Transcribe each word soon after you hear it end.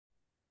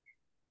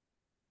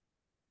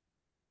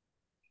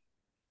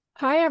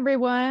Hi,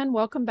 everyone.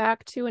 Welcome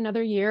back to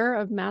another year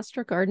of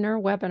Master Gardener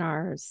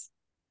webinars.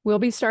 We'll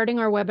be starting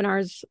our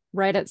webinars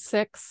right at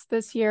 6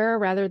 this year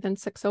rather than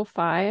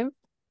 6:05.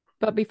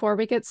 But before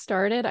we get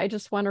started, I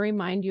just want to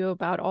remind you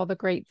about all the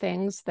great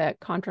things that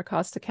Contra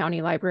Costa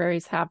County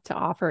Libraries have to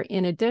offer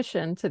in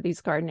addition to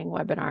these gardening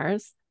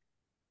webinars.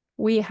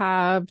 We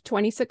have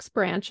 26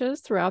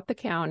 branches throughout the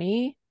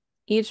county.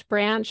 Each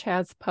branch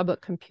has public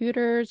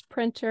computers,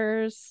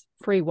 printers,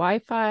 free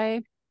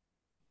Wi-Fi.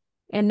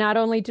 And not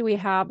only do we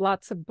have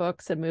lots of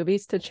books and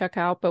movies to check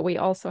out, but we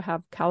also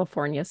have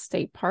California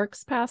State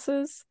Parks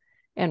passes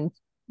and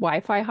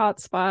Wi-Fi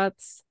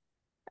hotspots.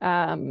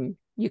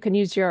 You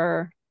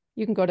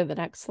can go to the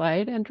next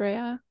slide,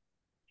 Andrea.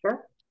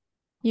 Sure.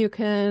 You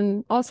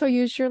can also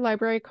use your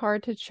library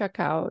card to check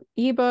out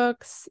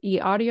ebooks,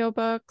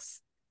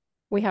 e-audiobooks.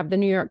 We have the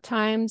New York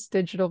Times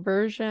digital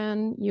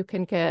version. You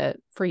can get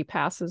free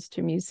passes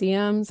to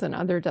museums and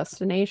other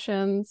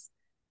destinations.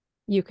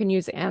 You can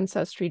use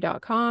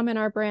ancestry.com in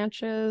our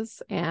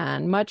branches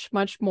and much,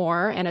 much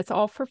more, and it's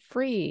all for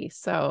free.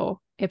 So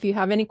if you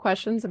have any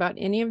questions about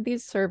any of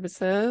these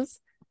services,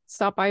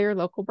 stop by your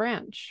local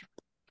branch.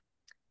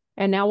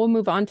 And now we'll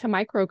move on to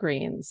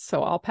microgreens.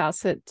 So I'll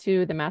pass it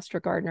to the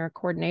Master Gardener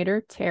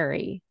Coordinator,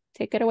 Terry.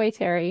 Take it away,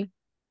 Terry.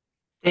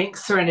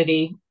 Thanks,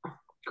 Serenity.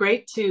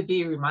 Great to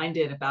be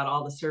reminded about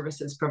all the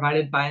services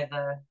provided by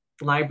the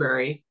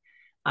library.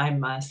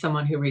 I'm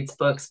someone who reads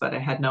books, but I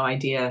had no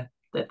idea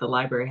that the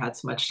library had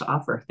so much to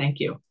offer.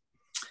 Thank you.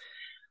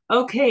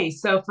 Okay,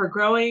 so for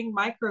growing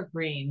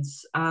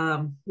microgreens,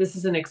 this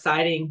is an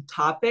exciting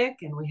topic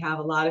and we have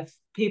a lot of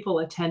people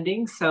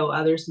attending, so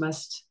others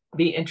must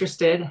be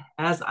interested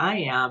as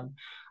I am.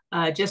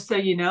 Just so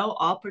you know,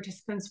 all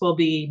participants will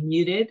be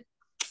muted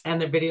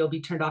and their video will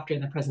be turned off during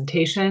the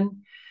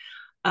presentation.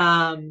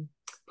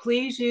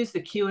 Please use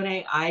the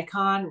Q&A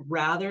icon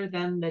rather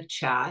than the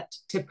chat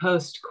to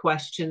post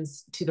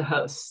questions to the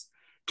hosts.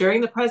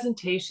 During the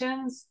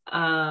presentations,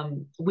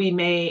 we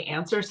may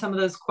answer some of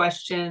those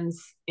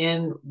questions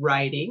in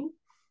writing,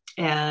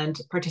 and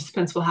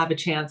participants will have a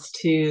chance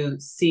to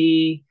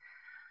see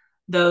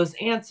those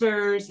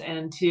answers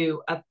and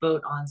to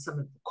upvote on some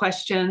of the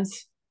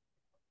questions,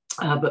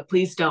 but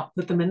please don't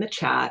put them in the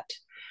chat.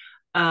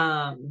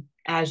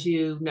 As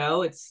you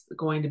know, it's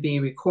going to be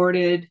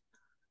recorded,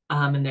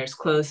 and there's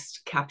closed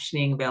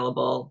captioning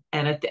available.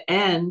 And at the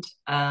end,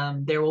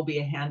 there will be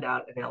a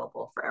handout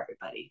available for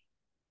everybody.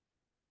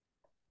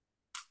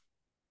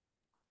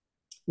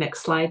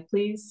 Next slide,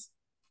 please.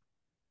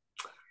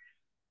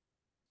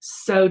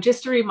 So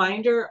just a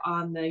reminder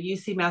on the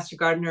UC Master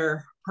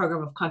Gardener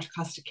program of Contra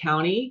Costa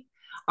County,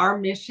 our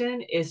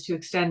mission is to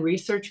extend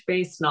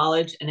research-based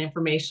knowledge and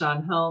information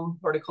on home,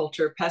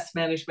 horticulture, pest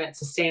management,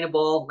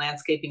 sustainable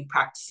landscaping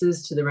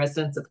practices to the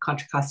residents of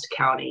Contra Costa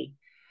County.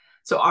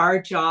 So our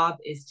job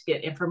is to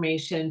get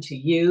information to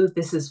you.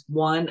 This is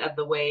one of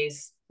the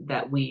ways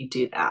that we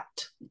do that.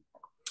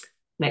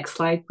 Next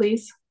slide,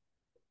 please.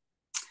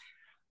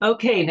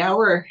 Okay, now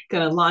we're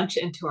going to launch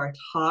into our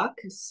talk.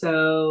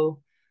 So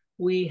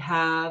we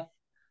have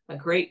a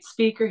great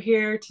speaker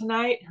here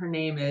tonight. Her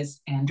name is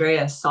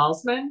Andrea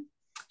Salzman.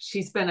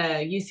 She's been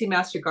a UC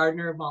Master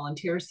Gardener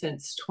volunteer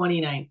since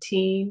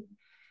 2019.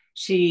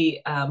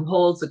 She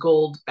holds a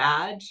gold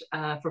badge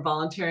for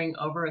volunteering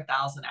over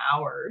 1,000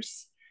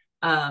 hours.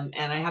 And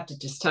I have to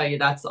just tell you,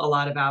 that's a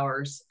lot of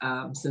hours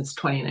since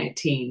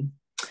 2019.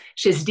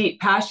 She has a deep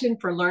passion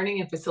for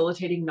learning and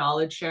facilitating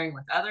knowledge sharing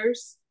with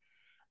others.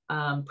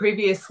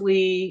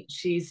 Previously,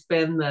 she's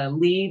been the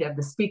lead of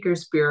the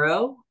Speakers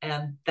Bureau,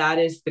 and that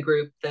is the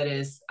group that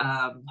is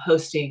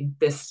hosting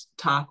this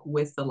talk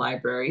with the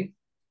library.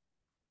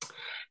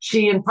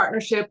 She, in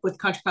partnership with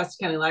Contra Costa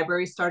County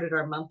Library, started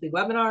our monthly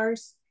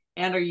webinars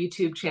and our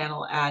YouTube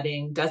channel,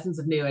 adding dozens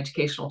of new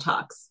educational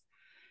talks.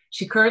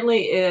 She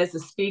currently is a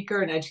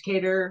speaker and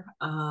educator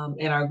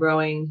in our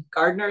growing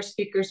Gardener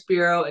Speakers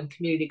Bureau and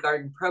community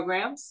garden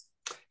programs.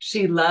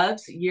 She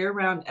loves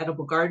year-round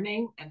edible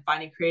gardening and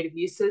finding creative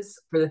uses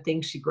for the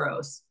things she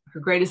grows. Her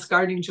greatest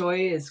gardening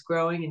joy is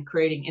growing and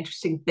creating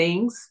interesting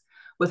things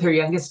with her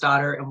youngest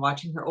daughter and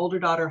watching her older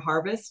daughter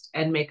harvest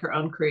and make her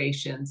own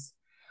creations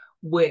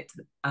with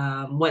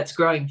what's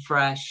growing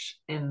fresh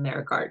in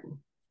their garden.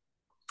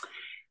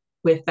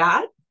 With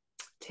that,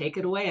 take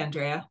it away,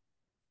 Andrea.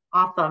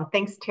 Awesome.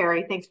 Thanks,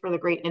 Terry. Thanks for the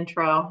great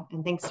intro.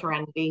 And thanks,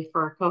 Serenity,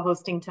 for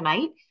co-hosting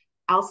tonight.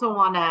 I also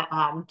want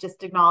to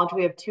just acknowledge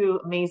we have two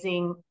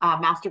amazing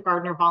Master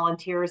Gardener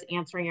volunteers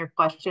answering your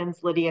questions,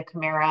 Lydia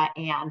Camara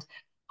and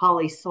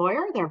Holly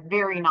Sawyer. They're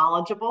very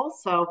knowledgeable.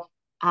 So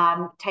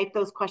type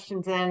those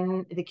questions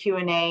in the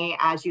Q&A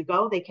as you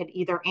go. They could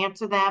either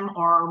answer them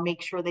or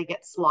make sure they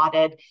get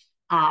slotted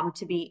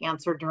to be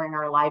answered during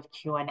our live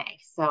Q&A.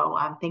 So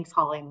thanks,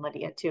 Holly and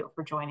Lydia, too,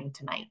 for joining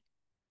tonight.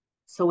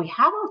 So we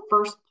have our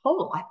first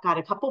poll. I've got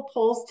a couple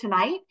polls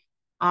tonight.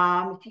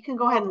 If you can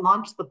go ahead and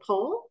launch the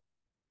poll,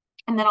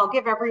 and then I'll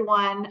give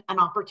everyone an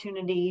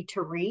opportunity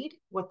to read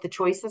what the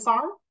choices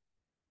are.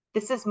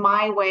 This is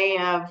my way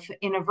of,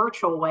 in a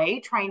virtual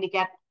way, trying to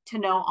get to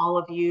know all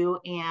of you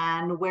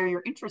and where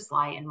your interests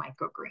lie in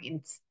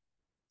microgreens.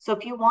 So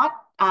if you want,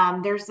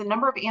 there's a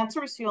number of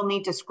answers, so you'll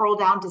need to scroll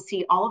down to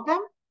see all of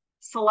them,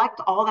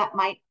 select all that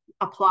might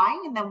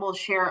apply, and then we'll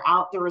share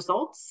out the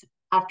results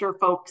after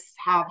folks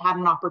have had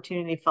an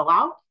opportunity to fill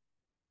out.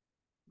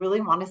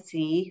 Really want to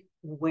see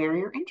where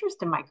your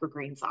interest in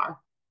microgreens are.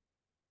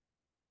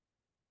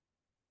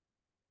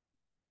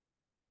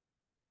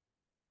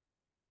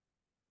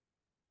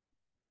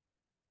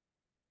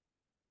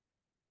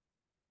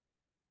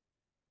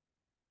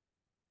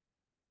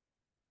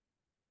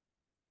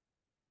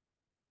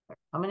 They're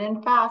coming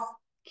in fast.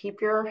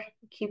 Keep your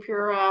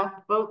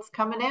votes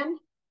coming in.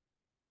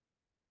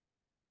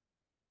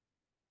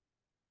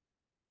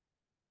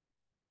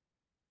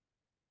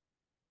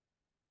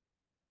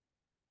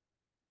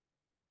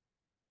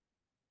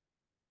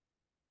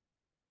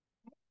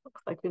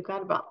 Looks like we've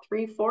got about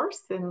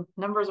 3/4 and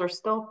numbers are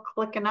still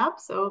clicking up.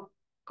 So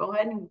go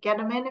ahead and get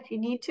them in if you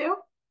need to.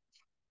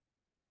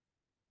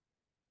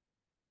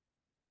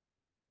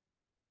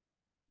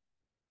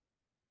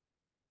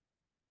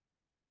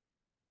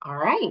 All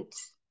right.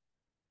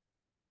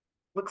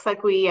 Looks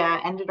like we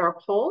ended our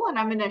poll, and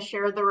I'm going to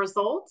share the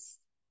results.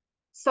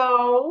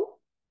 So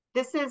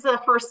this is a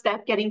first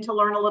step, getting to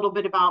learn a little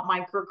bit about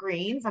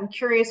microgreens. I'm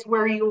curious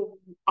where you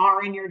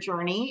are in your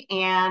journey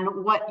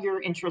and what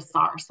your interests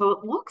are. So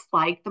it looks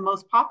like the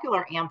most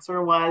popular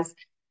answer was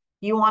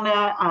you're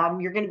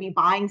going to be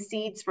buying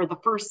seeds for the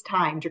first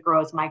time to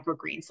grow as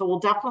microgreens. So we'll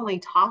definitely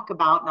talk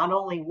about not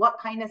only what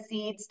kind of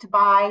seeds to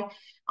buy,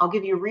 I'll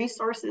give you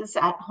resources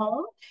at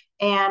home,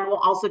 and we'll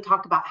also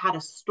talk about how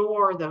to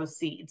store those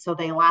seeds so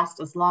they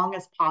last as long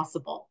as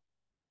possible.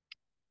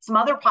 Some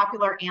other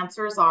popular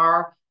answers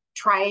are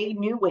try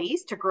new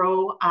ways to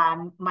grow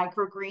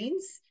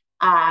microgreens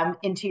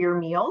into your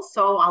meals.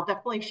 So I'll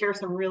definitely share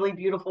some really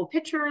beautiful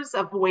pictures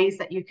of ways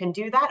that you can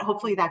do that.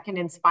 Hopefully that can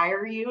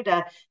inspire you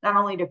to not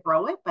only to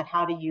grow it, but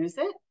how to use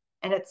it.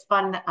 And it's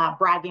fun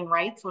bragging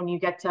rights when you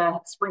get to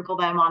sprinkle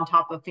them on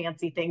top of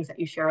fancy things that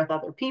you share with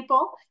other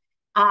people.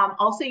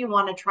 Also, you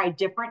want to try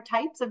different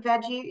types of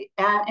veggie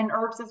and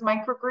herbs as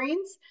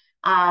microgreens.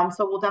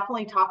 So we'll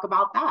definitely talk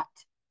about that.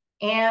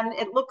 And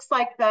it looks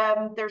like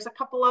there's a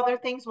couple other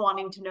things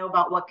wanting to know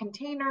about what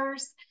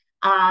containers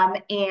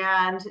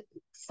and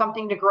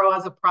something to grow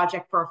as a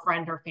project for a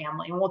friend or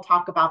family. And we'll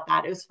talk about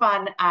that. It was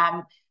fun.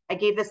 I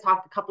gave this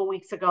talk a couple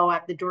weeks ago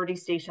at the Doherty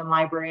Station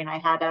Library, and I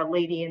had a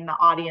lady in the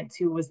audience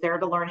who was there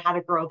to learn how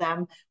to grow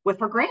them with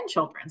her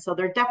grandchildren. So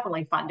they're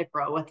definitely fun to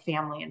grow with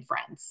family and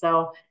friends.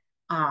 So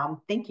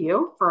thank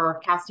you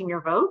for casting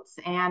your votes,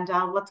 and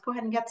let's go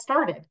ahead and get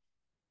started.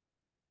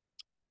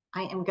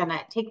 I am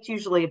gonna take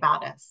usually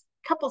about a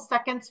couple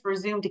seconds for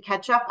Zoom to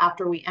catch up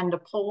after we end a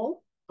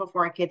poll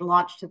before I can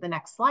launch to the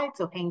next slide,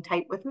 so hang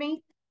tight with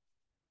me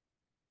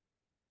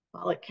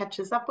while it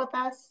catches up with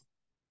us.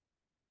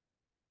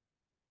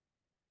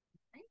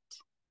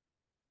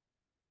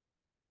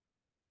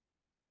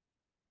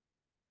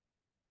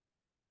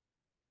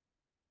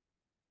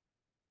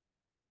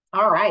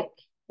 All right,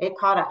 it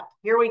caught up.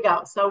 Here we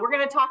go. So we're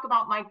going to talk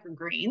about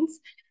microgreens.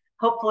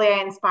 Hopefully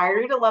I inspire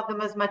you to love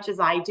them as much as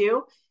I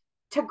do.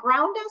 To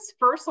ground us,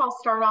 first I'll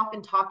start off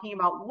in talking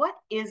about what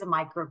is a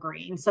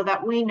microgreen so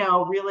that we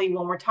know really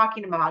when we're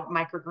talking about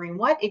microgreen,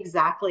 what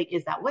exactly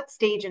is that? What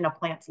stage in a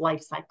plant's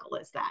life cycle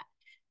is that?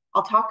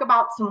 I'll talk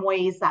about some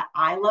ways that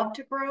I love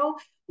to grow,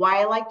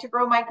 why I like to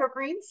grow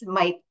microgreens. It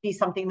might be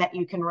something that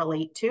you can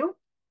relate to.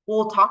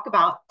 We'll talk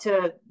about,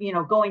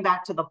 going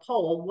back to the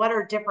poll, what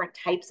are different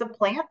types of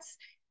plants,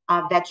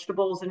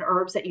 vegetables and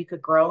herbs that you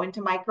could grow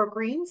into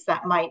microgreens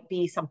that might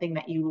be something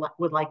that you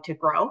would like to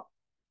grow.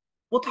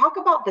 We'll talk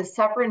about the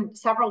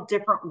several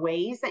different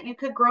ways that you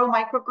could grow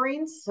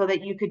microgreens so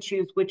that you could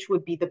choose which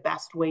would be the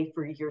best way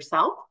for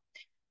yourself.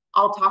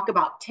 I'll talk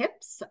about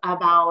tips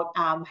about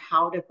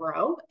how to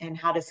grow and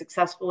how to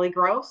successfully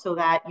grow so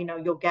that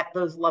you'll get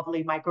those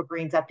lovely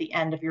microgreens at the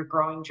end of your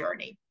growing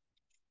journey.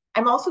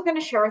 I'm also going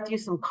to share with you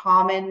some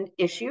common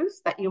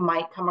issues that you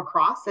might come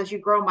across as you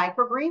grow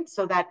microgreens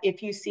so that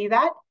if you see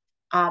that,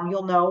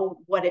 you'll know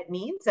what it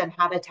means and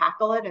how to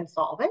tackle it and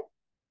solve it.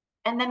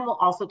 And then we'll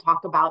also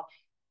talk about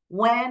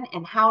when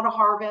and how to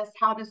harvest,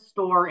 how to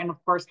store, and of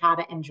course, how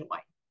to enjoy.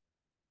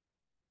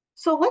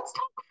 So let's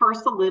talk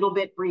first a little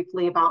bit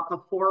briefly about the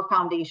 4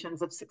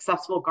 foundations of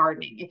successful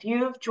gardening. If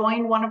you've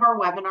joined one of our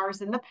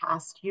webinars in the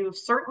past, you've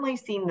certainly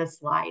seen this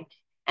slide,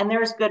 and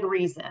there's good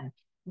reason.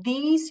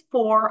 These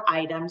 4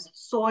 items,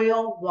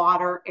 soil,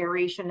 water,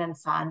 aeration, and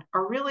sun,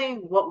 are really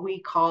what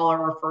we call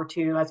or refer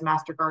to as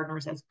master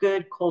gardeners as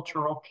good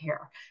cultural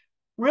care.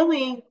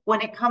 Really, when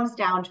it comes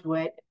down to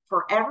it,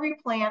 for every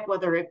plant,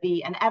 whether it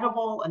be an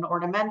edible, an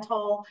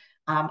ornamental,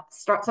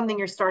 something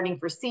you're starting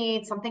for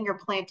seed, something you're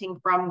planting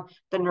from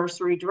the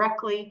nursery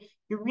directly,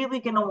 you're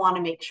really going to want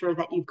to make sure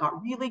that you've got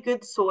really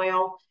good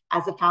soil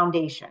as a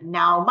foundation.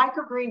 Now,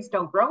 microgreens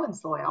don't grow in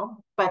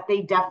soil, but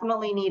they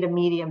definitely need a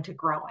medium to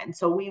grow in.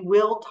 So we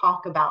will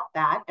talk about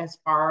that as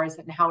far as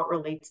how it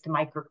relates to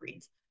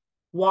microgreens.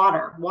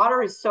 Water.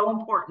 Water is so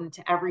important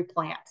to every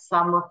plant.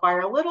 Some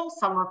require a little,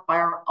 some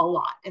require a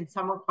lot, and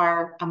some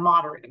require a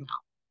moderate amount.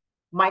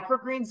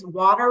 Microgreens,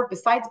 water,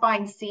 besides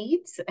buying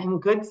seeds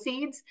and good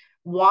seeds,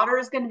 water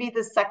is going to be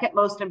the second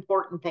most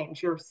important thing.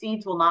 Your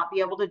seeds will not be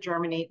able to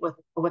germinate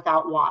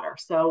without water.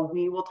 So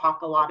we will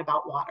talk a lot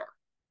about water.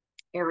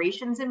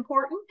 Aeration is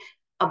important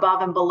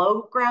above and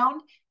below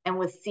ground. And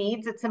with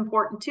seeds, it's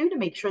important too to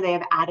make sure they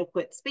have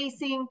adequate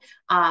spacing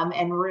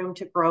and room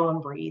to grow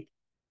and breathe.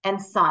 And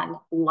sun,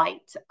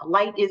 light.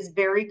 Light is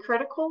very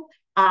critical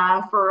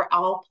for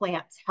all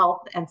plants'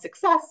 health and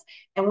success.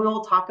 And we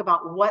will talk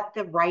about what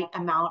the right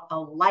amount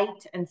of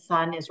light and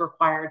sun is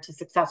required to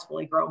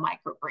successfully grow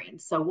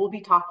microgreens. So we'll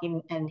be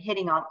talking and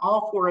hitting on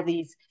all four of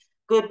these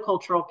good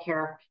cultural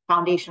care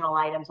foundational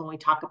items when we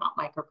talk about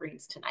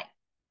microgreens tonight.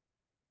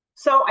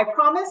 So I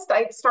promised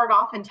I'd start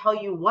off and tell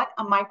you what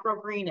a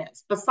microgreen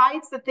is.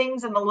 Besides the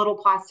things in the little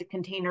plastic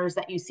containers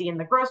that you see in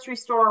the grocery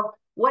store,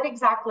 what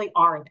exactly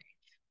are they?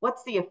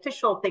 What's the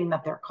official thing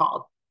that they're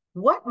called?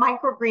 What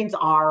microgreens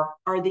are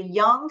the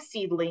young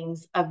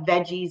seedlings of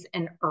veggies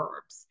and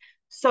herbs.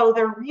 So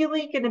they're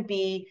really going to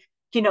be,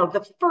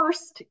 the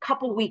first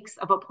couple weeks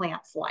of a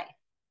plant's life.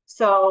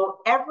 So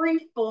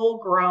every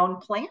full-grown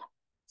plant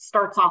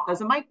starts off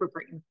as a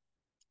microgreen.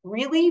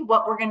 Really,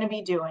 what we're going to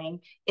be doing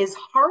is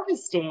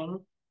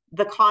harvesting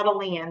the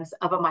cotyledons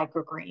of a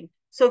microgreen.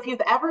 So if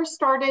you've ever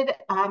started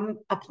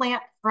a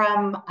plant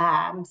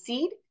from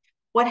seed,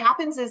 what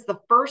happens is the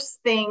first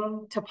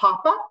thing to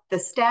pop up, the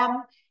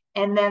stem,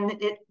 and then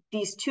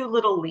these two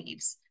little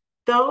leaves.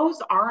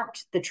 Those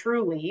aren't the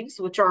true leaves,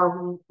 which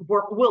will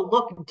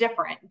look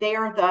different. They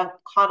are the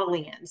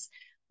cotyledons.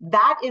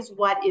 That is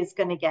what is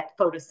going to get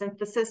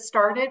photosynthesis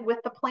started with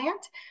the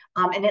plant.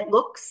 And it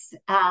looks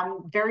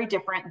very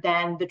different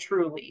than the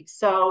true leaves.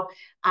 So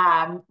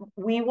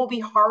we will be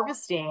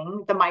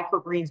harvesting the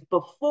microgreens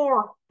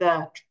before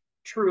the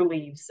true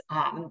leaves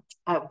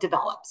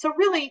develop. So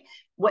really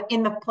what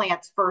in the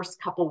plant's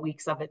first couple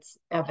weeks of its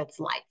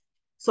life.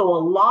 So a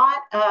lot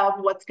of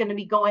what's going to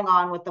be going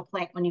on with the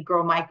plant when you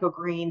grow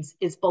microgreens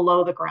is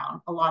below the ground.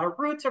 A lot of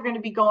roots are going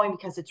to be going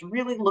because it's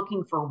really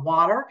looking for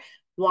water.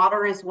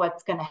 Water is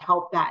what's going to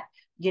help that,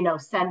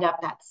 send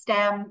up that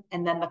stem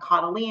and then the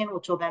cotyledon,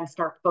 which will then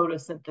start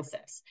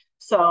photosynthesis.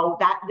 So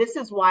this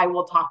is why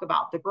we'll talk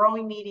about the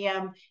growing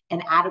medium,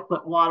 and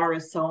adequate water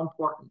is so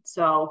important.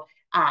 So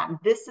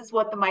this is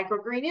what the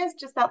microgreen is,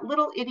 just that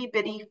little itty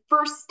bitty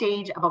first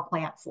stage of a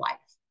plant's life.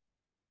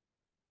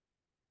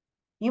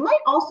 You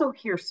might also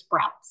hear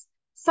sprouts.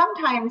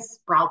 Sometimes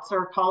sprouts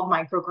are called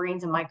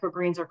microgreens and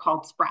microgreens are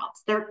called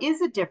sprouts. There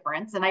is a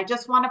difference, and I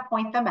just want to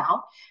point them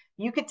out.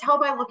 You could tell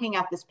by looking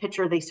at this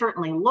picture, they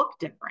certainly look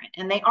different,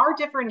 and they are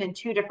different in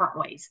two different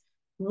ways.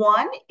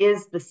 One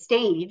is the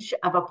stage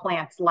of a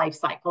plant's life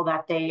cycle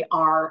that they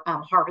are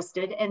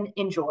harvested and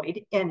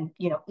enjoyed and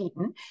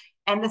eaten,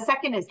 and the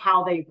second is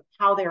how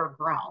they're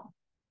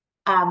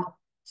grown.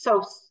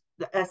 So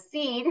a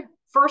seed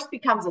first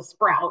becomes a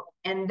sprout,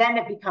 and then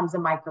it becomes a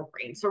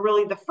microgreen. So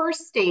really the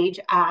first stage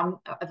of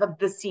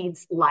the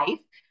seed's life,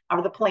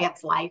 or the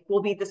plant's life,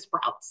 will be the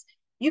sprouts.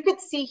 You could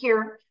see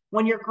here,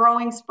 when you're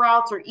growing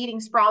sprouts or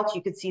eating sprouts,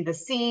 you could see the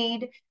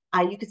seed,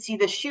 you could see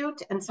the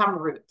shoot and some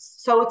roots.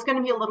 So it's going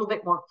to be a little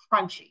bit more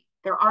crunchy.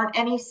 There aren't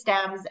any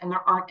stems and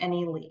there aren't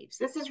any leaves.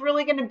 This is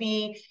really going to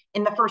be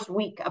in the first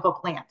week of a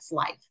plant's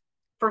life.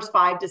 First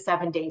 5 to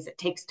 7 days it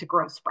takes to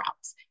grow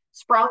sprouts.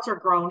 Sprouts are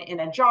grown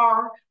in a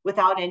jar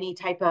without any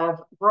type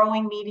of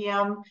growing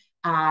medium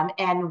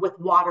and with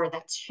water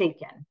that's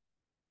shaken.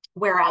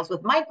 Whereas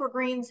with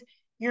microgreens,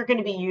 you're going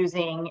to be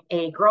using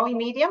a growing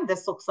medium.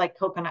 This looks like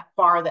coconut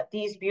coir that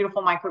these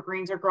beautiful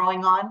microgreens are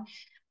growing on.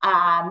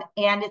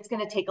 And it's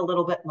going to take a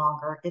little bit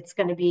longer. It's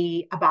going to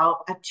be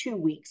about 2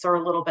 weeks or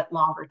a little bit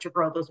longer to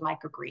grow those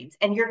microgreens.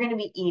 And you're going to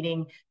be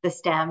eating the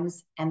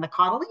stems and the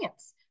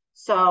cotyledons.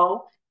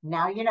 So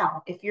now you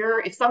know,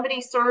 if somebody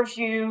serves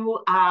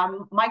you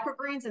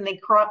microgreens and they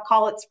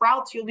call it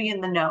sprouts, you'll be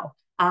in the know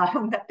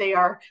that they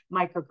are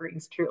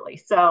microgreens truly.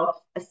 So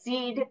a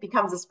seed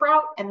becomes a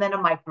sprout and then a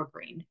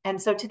microgreen. And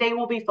so today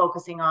we'll be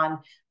focusing on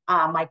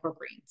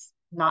microgreens,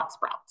 not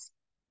sprouts.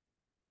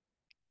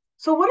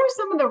 So what are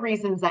some of the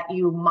reasons that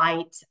you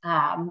might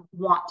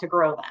want to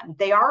grow them?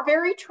 They are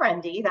very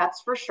trendy,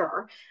 that's for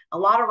sure. A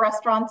lot of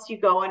restaurants you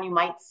go and you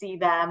might see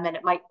them and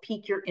it might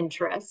pique your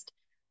interest.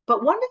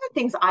 But one of the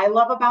things I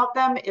love about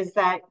them is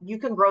that you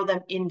can grow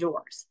them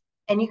indoors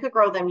and you could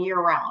grow them year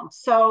round.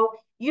 So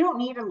you don't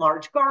need a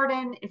large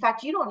garden. In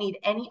fact, you don't need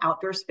any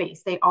outdoor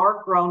space. They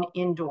are grown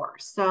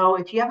indoors. So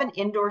if you have an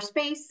indoor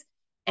space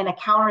and a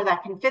counter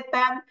that can fit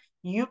them,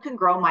 you can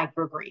grow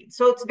microgreens.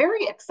 So it's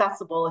very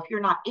accessible if you're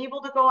not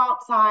able to go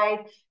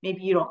outside,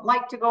 maybe you don't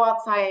like to go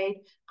outside,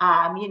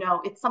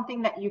 it's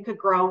something that you could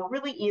grow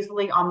really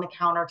easily on the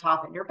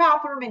countertop in your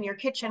bathroom, in your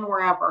kitchen,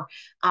 wherever.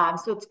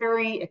 So it's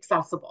very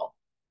accessible.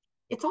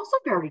 It's also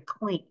very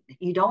clean.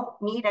 You don't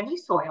need any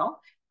soil.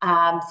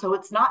 So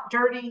it's not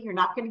dirty. You're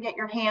not going to get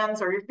your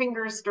hands or your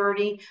fingers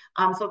dirty.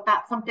 So if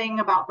that's something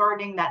about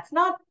gardening that's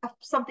not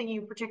something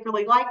you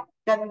particularly like,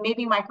 then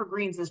maybe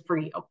microgreens is for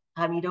you.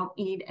 You don't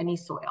need any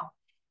soil.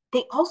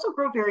 They also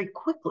grow very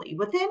quickly,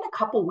 within a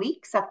couple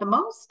weeks at the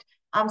most.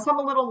 Some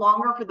a little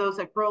longer for those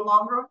that grow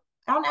longer.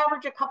 On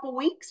average, a couple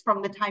weeks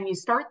from the time you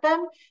start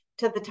them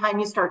to the time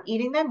you start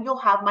eating them, you'll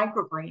have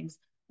microgreens.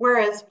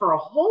 Whereas for a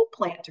whole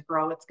plant to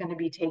grow,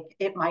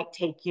 it might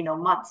take,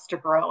 months to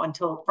grow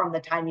until from the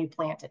time you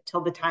plant it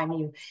till the time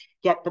you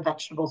get the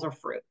vegetables or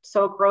fruit.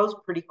 So it grows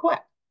pretty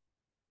quick.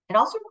 It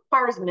also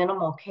requires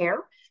minimal care.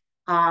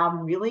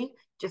 Really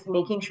just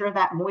making sure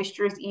that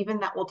moisture is even,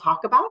 that we'll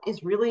talk about,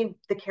 is really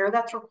the care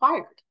that's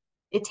required.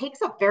 It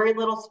takes up very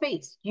little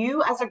space.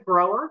 You as a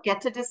grower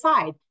get to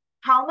decide,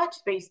 how much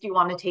space do you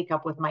want to take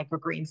up with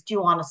microgreens? Do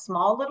you want a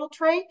small little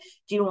tray?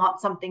 Do you want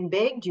something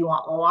big? Do you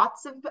want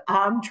lots of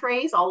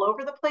trays all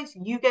over the place?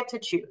 You get to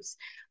choose.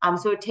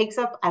 So it takes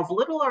up as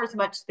little or as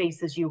much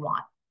space as you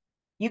want.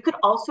 You could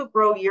also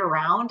grow year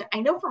round. I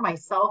know for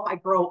myself, I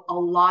grow a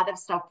lot of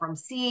stuff from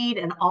seed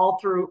and all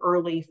through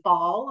early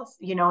fall,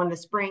 in the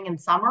spring and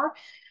summer.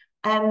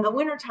 And the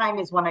winter time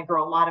is when I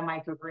grow a lot of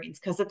microgreens,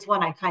 because it's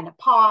when I kind of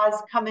pause,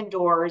 come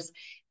indoors,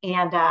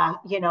 and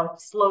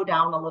slow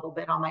down a little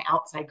bit on my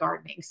outside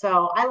gardening.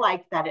 So I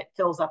like that it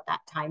fills up that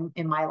time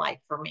in my life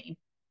for me,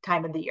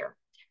 time of the year.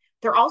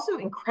 They're also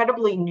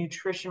incredibly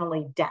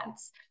nutritionally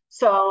dense.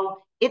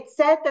 So it's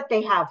said that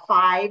they have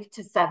 5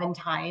 to 7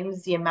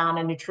 times the amount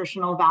of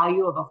nutritional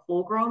value of a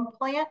full-grown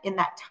plant in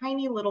that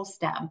tiny little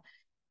stem.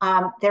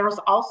 There's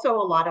also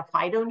a lot of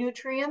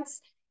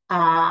phytonutrients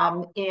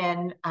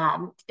in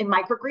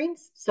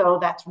microgreens. So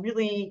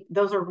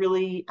those are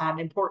really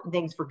important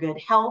things for good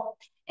health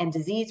and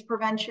disease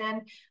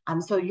prevention.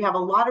 So you have a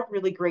lot of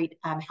really great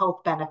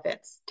health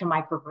benefits to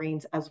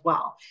microgreens as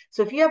well.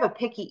 So if you have a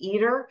picky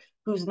eater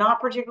who's not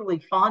particularly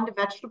fond of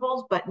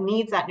vegetables, but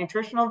needs that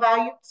nutritional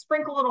value,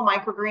 sprinkle little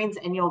microgreens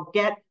and you'll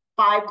get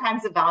 5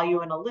 times the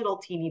value in a little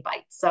teeny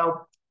bite.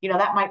 So,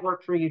 that might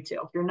work for you too,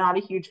 if you're not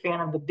a huge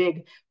fan of the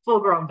big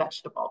full-grown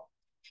vegetable.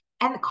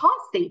 And the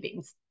cost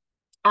savings.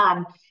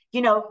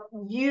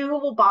 You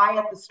will buy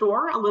at the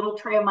store a little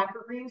tray of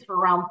microgreens for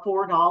around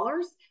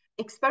 $4,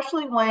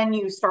 especially when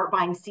you start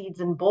buying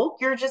seeds in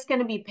bulk. You're just going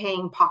to be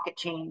paying pocket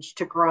change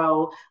to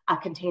grow a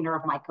container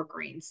of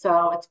microgreens.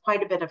 So it's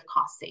quite a bit of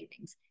cost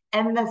savings.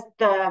 And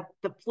the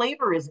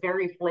flavor is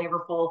very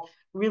flavorful,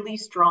 really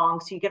strong.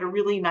 So you get a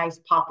really nice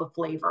pop of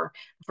flavor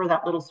for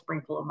that little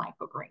sprinkle of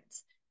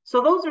microgreens.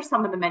 So those are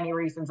some of the many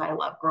reasons I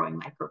love growing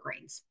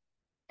microgreens.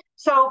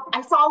 So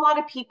I saw a lot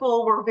of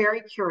people were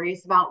very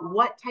curious about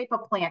what type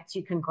of plants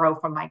you can grow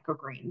from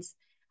microgreens.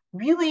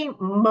 Really,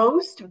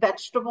 most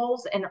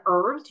vegetables and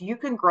herbs you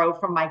can grow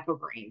from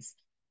microgreens.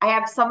 I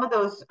have some of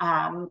those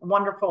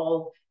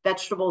wonderful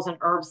vegetables and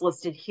herbs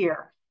listed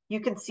here. You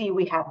can see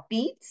we have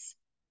beets,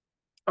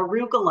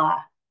 arugula,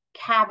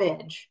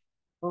 cabbage,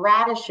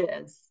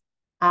 radishes,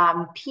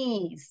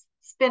 peas,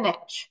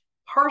 spinach,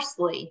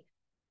 parsley,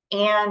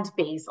 and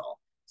basil.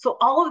 So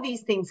all of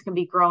these things can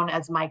be grown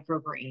as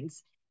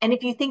microgreens. And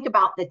if you think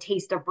about the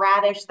taste of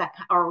radish,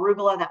 or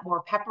arugula, that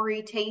more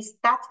peppery taste,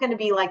 that's going to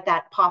be like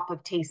that pop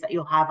of taste that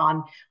you'll have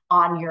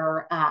on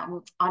your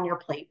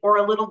plate, or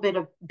a little bit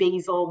of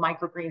basil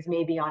microgreens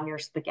maybe on your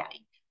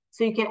spaghetti.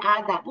 So you can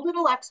add that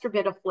little extra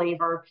bit of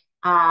flavor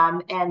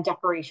and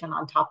decoration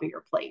on top of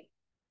your plate.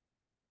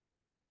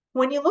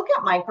 When you look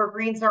at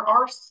microgreens, there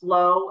are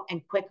slow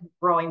and quick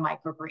growing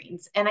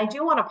microgreens. And I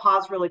do want to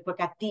pause really quick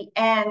at the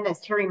end. As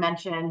Terry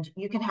mentioned,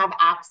 you can have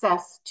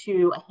access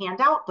to a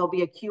handout. There'll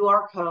be a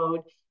QR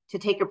code to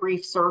take a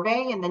brief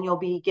survey, and then you'll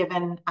be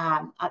given,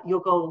 you'll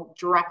go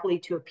directly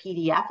to a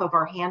PDF of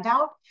our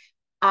handout.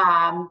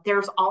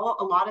 There's a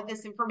lot of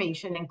this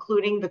information,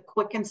 including the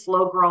quick and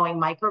slow growing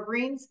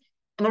microgreens.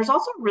 And there's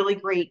also a really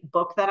great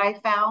book that I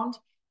found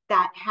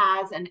that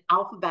has an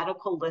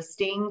alphabetical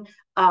listing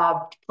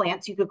of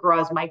plants you could grow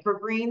as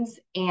microgreens,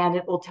 and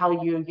it will tell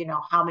you,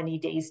 how many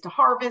days to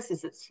harvest.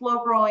 Is it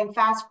slow growing,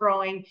 fast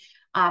growing?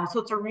 So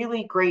it's a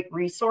really great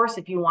resource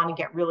if you want to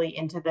get really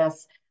into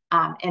this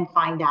and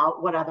find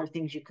out what other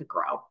things you could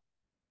grow.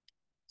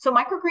 So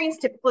microgreens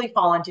typically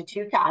fall into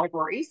 2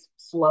 categories,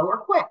 slow or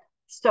quick.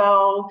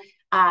 So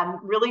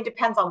really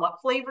depends on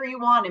what flavor you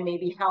want and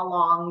maybe how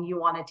long you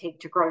want to take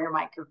to grow your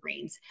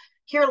microgreens.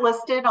 Here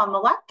listed on the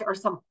left are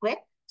some quick.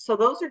 So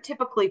those are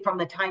typically from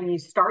the time you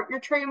start your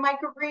tray of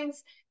microgreens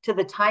to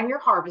the time you're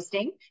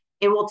harvesting.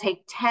 It will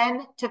take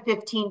 10 to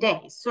 15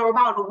 days. So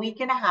about a week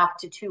and a half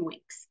to 2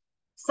 weeks.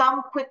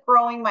 Some quick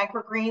growing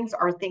microgreens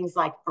are things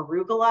like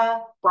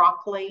arugula,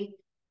 broccoli,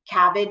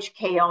 cabbage,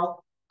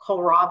 kale,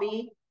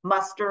 kohlrabi,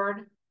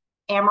 mustard,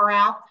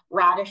 amaranth,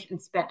 radish,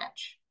 and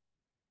spinach.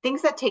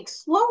 Things that take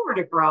slower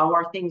to grow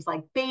are things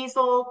like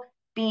basil,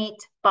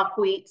 beet,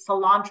 buckwheat,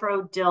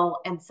 cilantro, dill,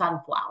 and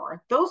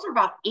sunflower. Those are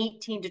about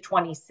 18 to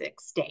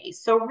 26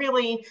 days. So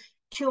really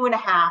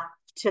 2.5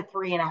 to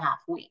 3.5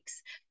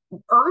 weeks.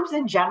 herbs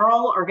in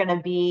general are going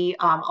to be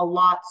a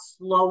lot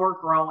slower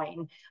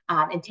growing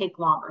and take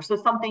longer. So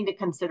something to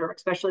consider,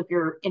 especially if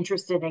you're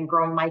interested in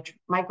growing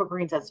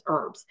microgreens as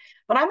herbs.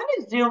 But I'm going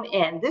to zoom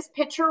in. This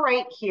picture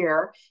right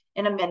here,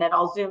 in a minute,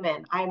 I'll zoom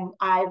in.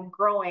 I'm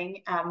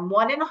growing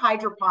one in a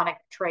hydroponic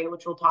tray,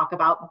 which we'll talk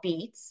about,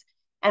 beets.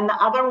 And the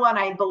other one,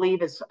 I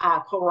believe, is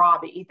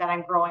kohlrabi that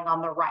I'm growing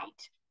on the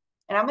right.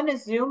 And I'm going to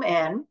zoom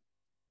in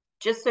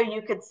just so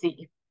you could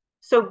see.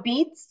 So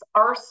beets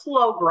are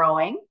slow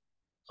growing.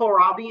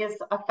 Kohlrabi is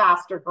a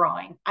faster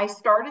growing. I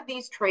started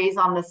these trays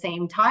on the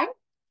same time.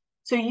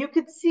 So you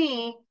could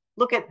see,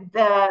 look at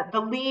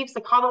the leaves,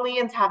 the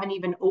cotyledons haven't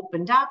even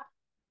opened up.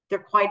 They're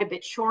quite a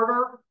bit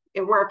shorter,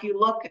 where if you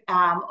look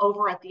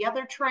over at the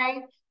other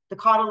tray, the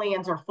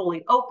cotyledons are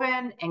fully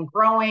open and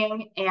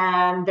growing,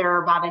 and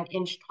they're about an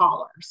inch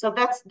taller. So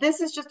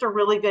this is just a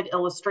really good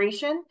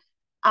illustration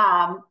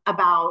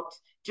about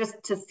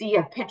just to see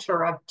a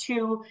picture of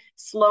two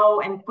slow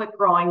and quick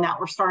growing that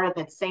were started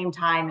at the same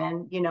time,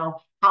 and you know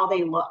how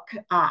they look.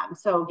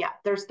 So yeah,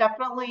 there's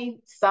definitely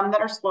some that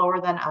are slower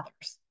than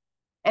others.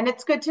 And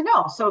it's good to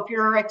know. So if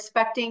you're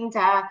expecting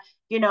to,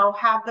 you know,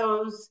 have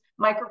those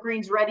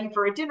microgreens ready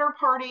for a dinner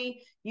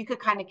party, you could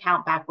kind of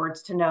count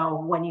backwards to know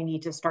when you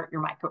need to start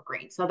your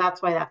microgreens. So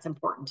that's why that's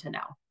important to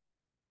know.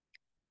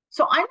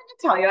 So I'm going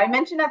to tell you, I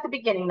mentioned at the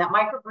beginning that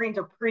microgreens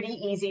are pretty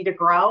easy to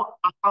grow.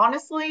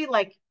 Honestly,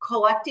 like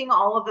collecting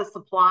all of the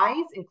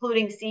supplies,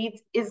 including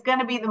seeds, is going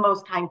to be the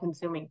most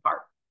time-consuming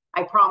part.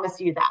 I promise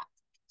you that.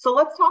 So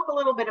let's talk a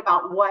little bit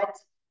about what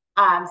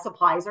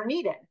supplies are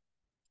needed.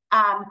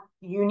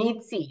 You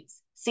need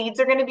seeds. Seeds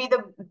are going to be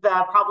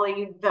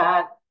probably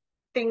the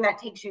thing that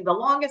takes you the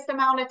longest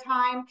amount of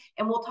time.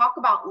 And we'll talk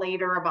about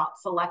later about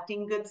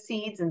selecting good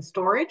seeds and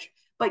storage,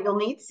 but you'll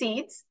need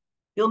seeds.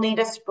 You'll need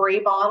a spray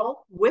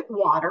bottle with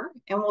water,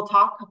 and we'll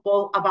talk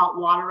about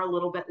water a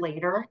little bit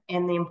later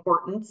and the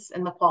importance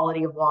and the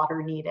quality of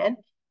water needed.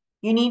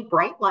 You need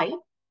bright light.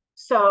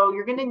 So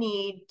you're going to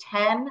need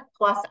 10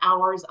 plus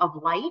hours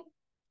of light.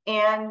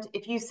 And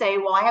if you say,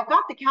 well, I have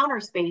got the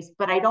counter space,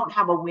 but I don't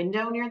have a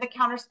window near the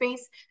counter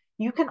space,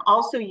 you can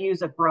also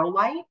use a grow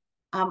light.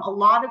 A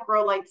lot of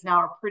grow lights now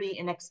are pretty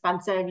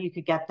inexpensive. You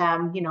could get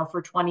them, you know,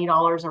 for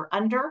 $20 or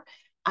under.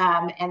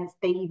 And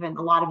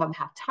a lot of them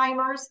have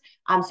timers.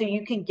 So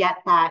you can get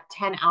that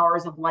 10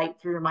 hours of light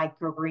for your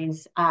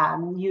microgreens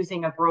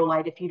using a grow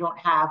light if you don't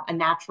have a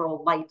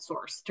natural light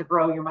source to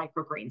grow your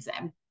microgreens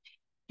in.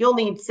 You'll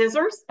need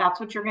scissors. That's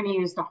what you're going to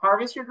use to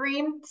harvest your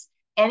greens.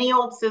 Any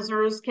old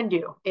scissors can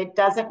do. It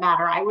doesn't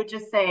matter. I would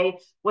just say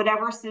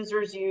whatever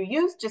scissors you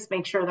use, just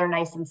make sure they're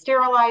nice and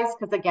sterilized,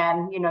 because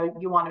again, you know,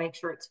 you want to make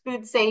sure it's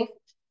food safe.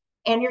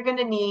 And you're going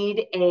to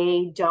need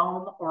a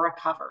dome or a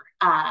cover.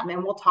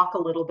 And we'll talk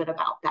a little bit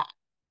about that.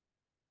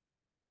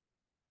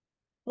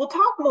 We'll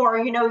talk more,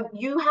 you know,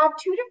 you have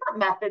two different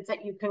methods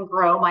that you can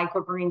grow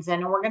microgreens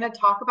in, and we're going to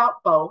talk about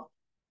both.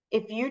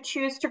 If you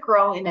choose to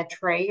grow in a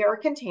tray or a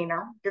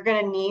container, you're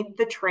going to need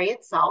the tray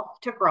itself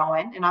to grow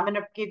in. And I'm going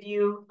to give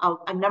you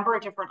a number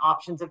of different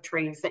options of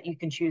trays that you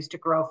can choose to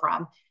grow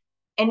from.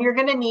 And you're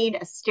going to need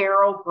a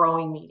sterile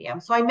growing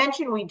medium. So I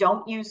mentioned we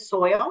don't use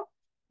soil.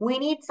 We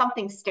need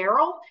something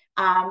sterile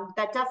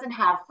that doesn't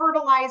have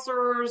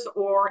fertilizers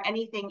or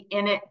anything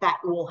in it that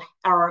will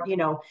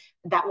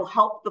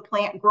help the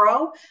plant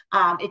grow.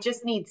 It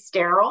just needs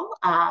sterile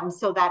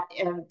so that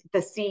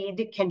the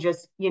seed can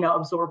just, you know,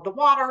 absorb the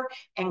water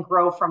and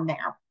grow from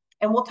there.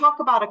 And we'll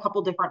talk about a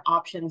couple different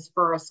options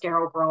for a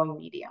sterile growing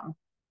medium.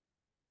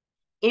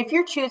 If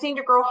you're choosing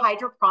to grow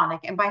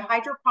hydroponic, and by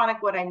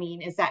hydroponic, what I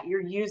mean is that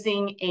you're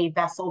using a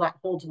vessel that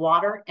holds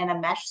water and a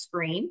mesh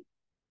screen.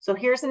 So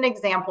here's an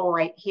example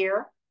right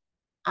here.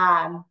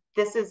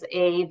 This is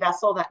a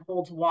vessel that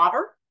holds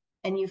water,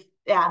 and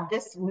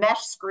this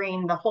mesh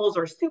screen, the holes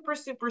are super,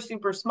 super,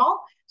 super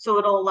small. So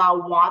it'll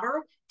allow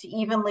water to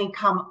evenly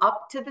come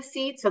up to the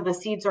seeds. So the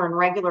seeds are in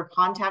regular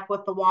contact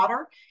with the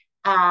water,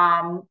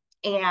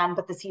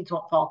 but the seeds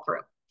won't fall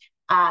through.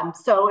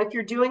 So if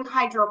you're doing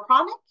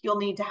hydroponic, you'll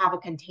need to have a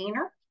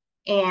container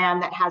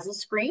and that has a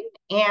screen.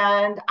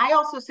 And I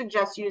also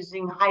suggest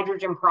using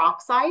hydrogen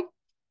peroxide,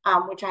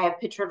 which I have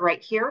pictured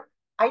right here.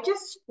 I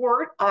just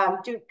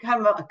do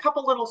kind of a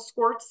couple little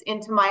squirts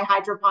into my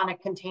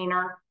hydroponic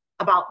container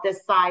about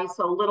this size.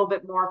 So a little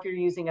bit more if you're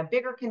using a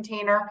bigger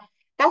container.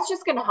 That's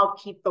just going to help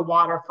keep the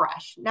water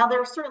fresh. Now,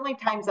 there are certainly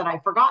times that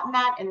I've forgotten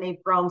that and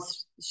they've grown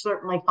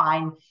certainly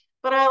fine,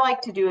 but I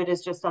like to do it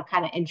as just a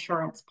kind of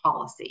insurance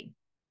policy.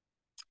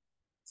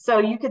 So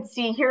you could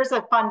see, here's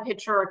a fun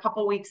picture. A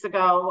couple weeks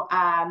ago,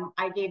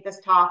 I gave this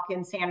talk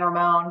in San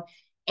Ramon,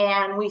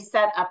 and we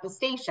set up a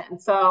station.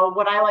 So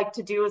what I like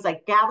to do is I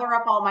gather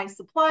up all my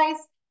supplies,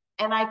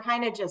 and I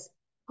kind of just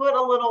put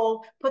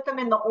them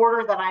in the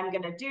order that I'm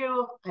going to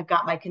do. I've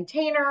got my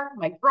container,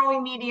 my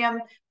growing medium,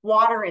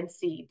 water, and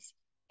seeds.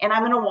 And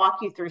I'm going to walk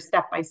you through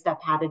step by step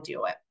how to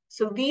do it.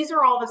 So these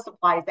are all the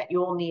supplies that you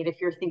will need if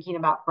you're thinking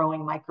about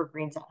growing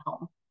microgreens at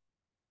home.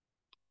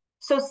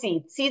 So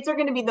seeds are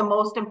going to be the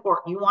most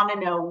important. You want to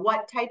know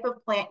what type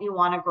of plant you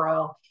want to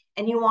grow,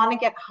 and you want to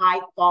get high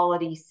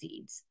quality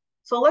seeds.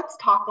 So let's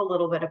talk a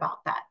little bit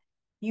about that.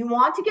 You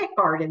want to get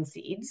garden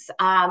seeds.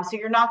 So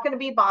you're not going to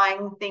be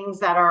buying things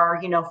that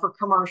are, for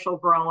commercial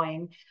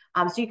growing.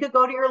 So you could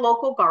go to your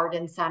local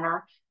garden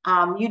center.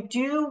 You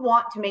do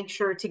want to make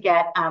sure to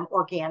get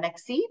organic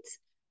seeds.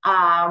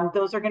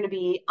 Those are going to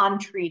be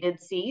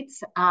untreated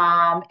seeds,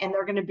 and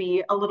they're going to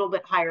be a little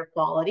bit higher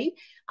quality.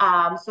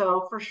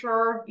 So for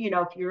sure,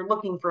 if you're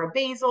looking for a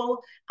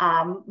basil,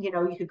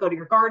 you could go to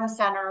your garden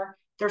center.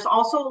 There's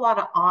also a lot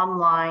of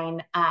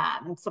online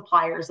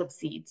suppliers of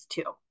seeds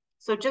too.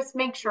 So just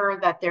make sure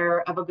that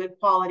they're of a good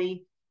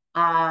quality.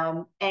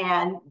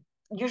 And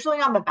usually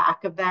on the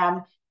back of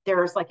them,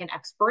 there's like an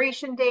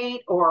expiration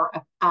date or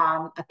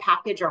a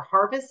package or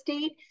harvest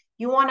date.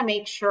 You want to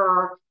make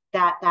sure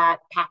that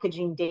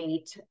packaging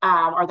date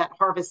or that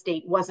harvest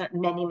date wasn't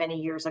many,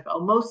 many years ago.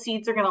 Most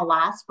seeds are going to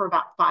last for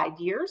about 5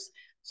 years.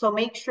 So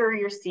make sure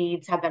your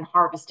seeds have been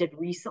harvested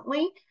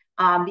recently.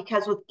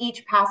 Because with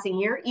each passing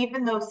year,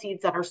 even those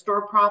seeds that are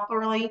stored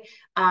properly,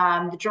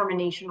 the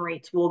germination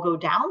rates will go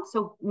down.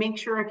 So make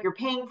sure if you're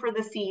paying for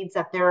the seeds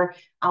that they're,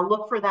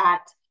 look for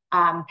that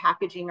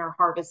packaging or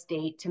harvest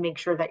date to make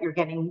sure that you're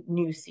getting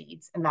new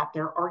seeds and that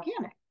they're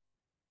organic.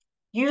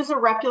 Use a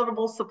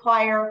reputable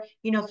supplier,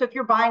 so if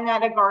you're buying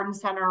at a garden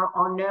center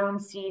or known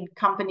seed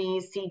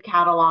companies, seed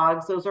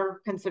catalogs, those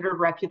are considered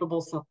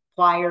reputable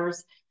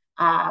suppliers.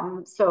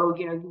 So,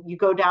 you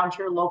go down to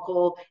your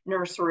local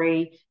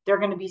nursery, they're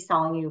going to be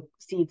selling you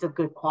seeds of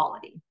good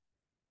quality.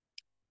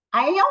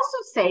 I also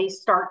say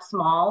start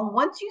small.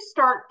 Once you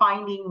start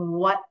finding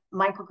what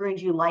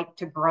microgreens you like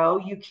to grow,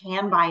 you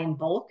can buy in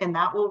bulk, and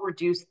that will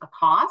reduce the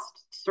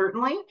cost,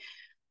 certainly.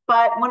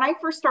 But when I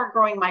first started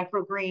growing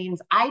microgreens,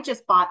 I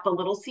just bought the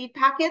little seed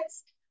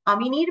packets.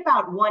 You need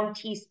about 1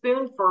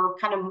 teaspoon for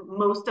kind of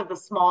most of the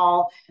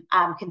small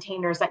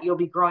containers that you'll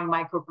be growing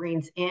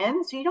microgreens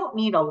in. So you don't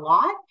need a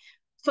lot.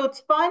 So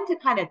it's fun to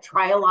kind of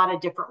try a lot of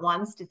different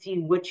ones to see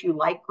which you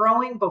like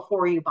growing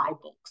before you buy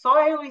bulk. So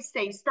I always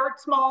say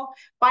start small,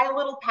 buy a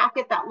little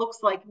packet that looks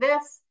like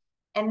this.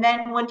 And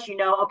then once you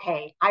know,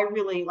 okay, I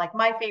really like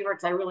my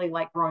favorites, I really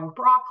like growing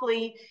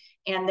broccoli.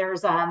 And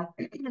there's a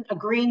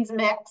greens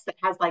mix that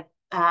has like,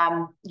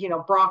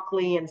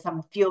 broccoli and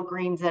some field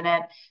greens in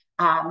it.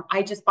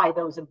 I just buy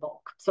those in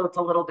bulk. So it's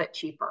a little bit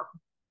cheaper.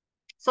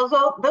 So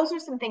those are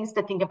some things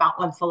to think about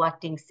when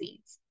selecting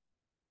seeds.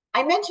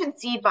 I mentioned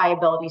seed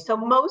viability. So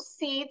most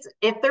seeds,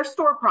 if they're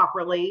stored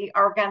properly,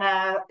 are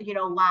gonna,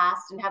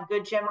 last and have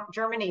good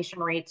germination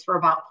rates for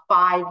about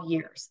 5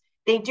 years.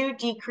 They do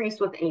decrease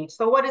with age.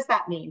 So what does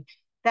that mean?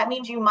 That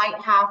means you might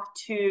have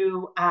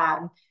to,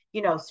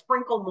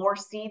 sprinkle more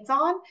seeds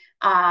on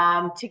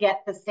to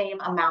get the same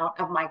amount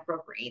of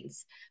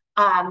microgreens.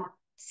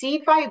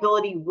 Seed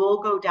viability will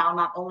go down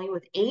not only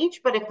with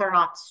age, but if they're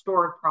not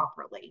stored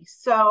properly.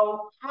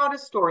 So how to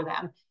store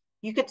them?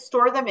 You could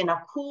store them in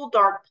a cool,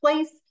 dark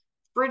place.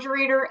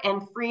 Refrigerator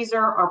and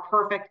freezer are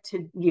perfect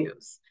to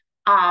use.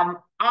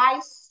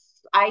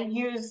 I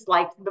use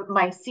like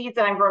my seeds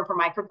that I'm growing for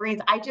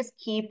microgreens. I just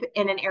keep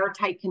in an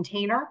airtight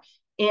container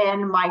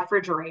in my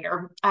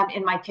refrigerator,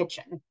 in my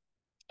kitchen.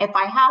 If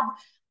I have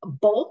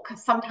bulk,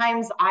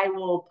 sometimes I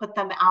will put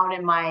them out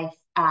in my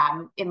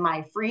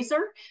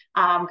freezer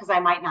because I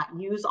might not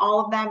use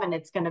all of them and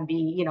it's going to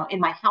be, in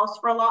my house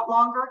for a lot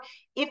longer.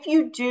 If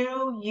you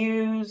do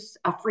use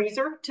a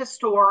freezer to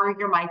store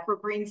your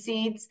microgreen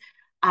seeds,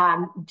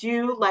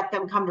 do let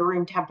them come to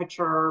room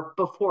temperature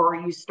before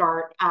you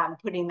start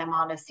putting them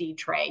on a seed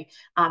tray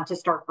to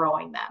start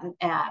growing them.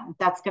 And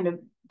that's going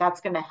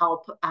to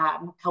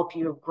help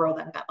you grow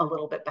them a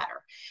little bit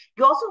better.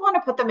 You also want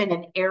to put them in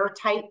an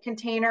airtight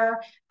container,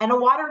 and a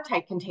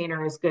watertight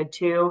container is good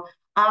too.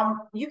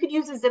 You could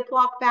use a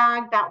Ziploc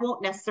bag that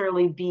won't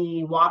necessarily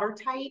be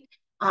watertight.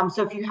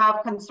 So if you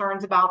have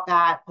concerns about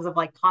that because of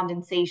like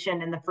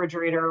condensation in the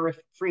refrigerator or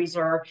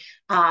freezer,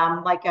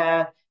 like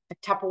a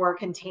Tupperware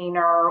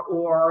container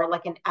or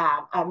like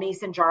a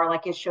mason jar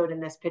like is showed in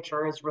this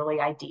picture is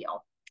really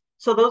ideal.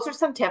 So those are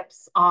some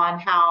tips on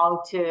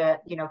how to,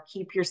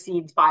 keep your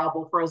seeds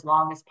viable for as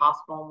long as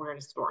possible and where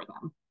to store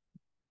them.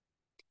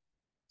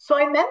 So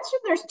I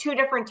mentioned there's 2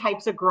 different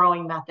types of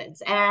growing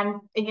methods,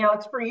 and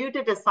it's for you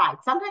to decide.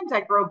 Sometimes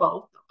I grow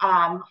both,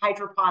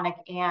 hydroponic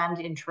and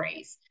in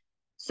trays.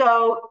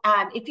 So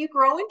if you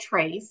grow in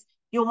trays,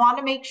 you'll want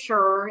to make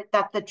sure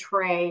that the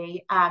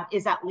tray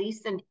is at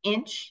least 1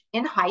 inch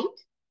in height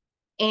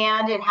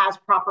and it has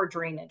proper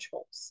drainage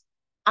holes.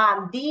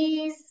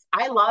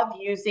 I love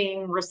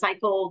using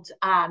recycled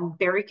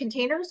berry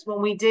containers. When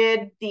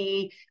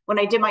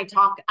I did my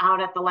talk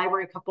out at the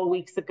library a couple of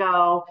weeks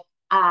ago,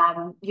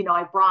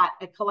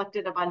 I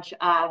collected a bunch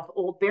of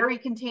old berry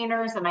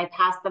containers and I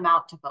passed them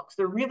out to folks.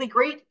 They're really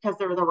great because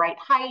they're the right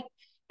height.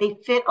 They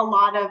fit a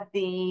lot of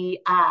the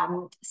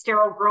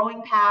sterile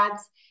growing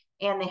pads,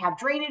 and they have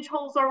drainage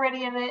holes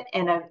already in it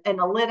and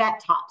a lid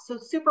at top. So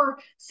super,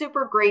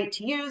 super great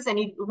to use, and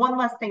one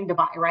less thing to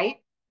buy, right?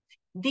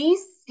 These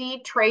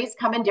seed trays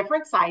come in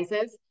different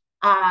sizes.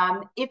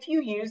 If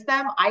you use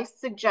them, I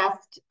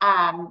suggest,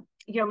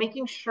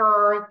 making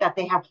sure that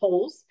they have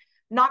holes.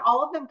 Not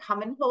all of them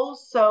come in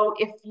holes. So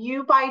if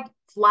you buy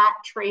flat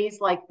trays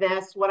like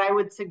this, what I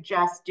would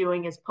suggest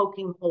doing is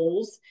poking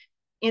holes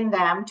in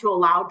them to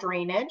allow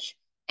drainage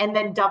and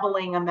then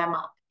doubling them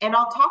up. And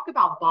I'll talk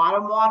about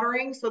bottom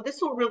watering. So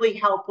this will really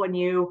help when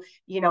you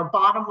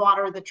bottom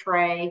water the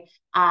tray.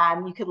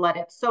 You could let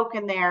it soak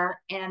in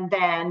there and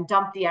then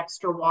dump the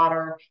extra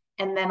water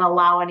and then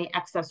allow any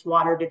excess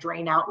water to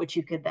drain out, which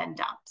you could then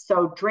dump.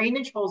 So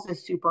drainage holes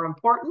is super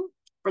important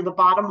for the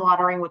bottom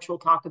watering, which we'll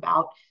talk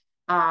about,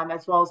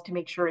 as well as to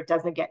make sure it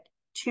doesn't get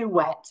too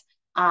wet,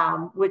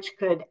 which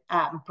could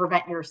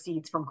prevent your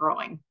seeds from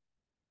growing.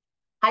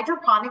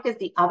 Hydroponic is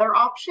the other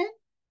option.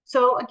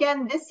 So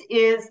again, this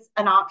is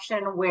an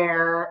option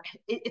where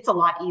it's a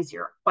lot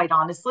easier, quite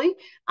honestly.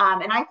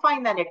 And I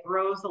find that it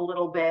grows a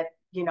little bit,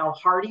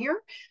 hardier.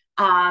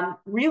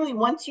 Really,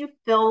 once you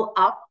fill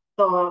up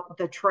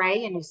the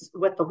tray and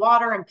with the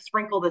water and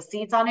sprinkle the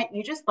seeds on it,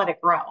 you just let it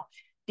grow,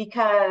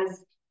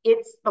 because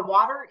the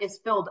water is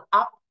filled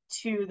up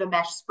to the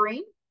mesh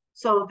screen.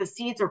 So the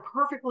seeds are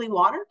perfectly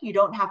watered. You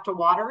don't have to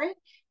water it.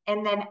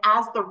 And then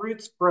as the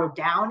roots grow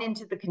down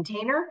into the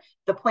container,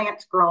 the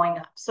plant's growing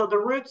up. So the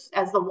roots,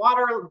 as the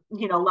water,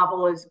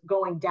 level is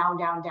going down,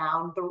 down,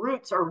 down, the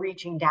roots are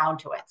reaching down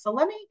to it. So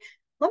let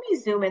me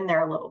zoom in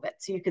there a little bit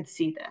so you could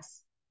see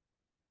this.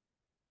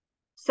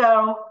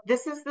 So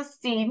this is the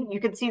seed. You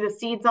can see the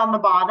seeds on the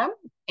bottom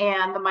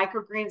and the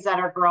microgreens that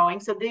are growing.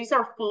 So these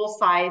are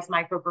full-size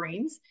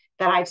microgreens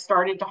that I've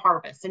started to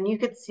harvest. And you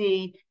could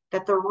see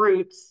that the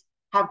roots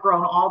have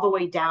grown all the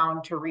way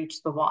down to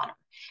reach the water.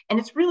 And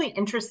it's really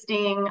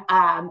interesting,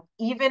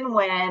 even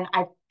when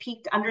I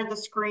peeked under the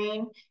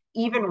screen,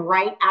 even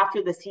right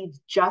after the seeds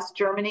just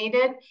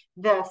germinated,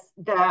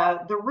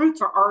 the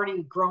roots are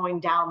already growing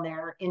down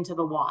there into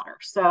the water.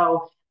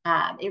 So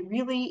it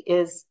really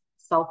is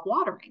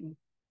self-watering,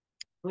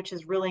 which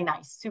is really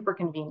nice, super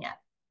convenient.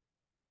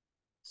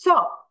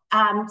 So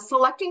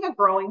selecting a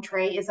growing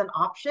tray is an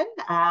option,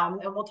 and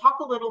we'll talk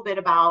a little bit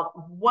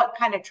about what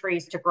kind of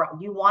trays to grow.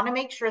 You want to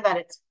make sure that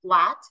it's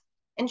flat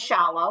and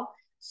shallow.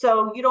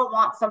 So you don't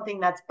want something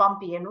that's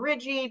bumpy and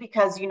ridgy,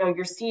 because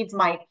your seeds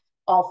might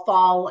all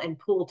fall and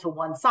pool to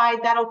one side.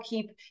 That'll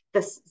keep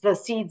the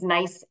seeds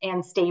nice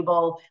and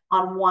stable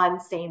on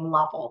one same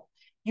level.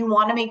 You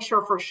want to make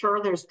sure for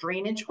sure there's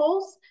drainage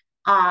holes,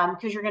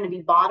 because you're going to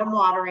be bottom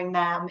watering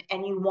them,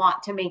 and you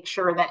want to make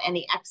sure that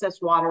any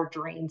excess water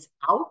drains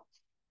out.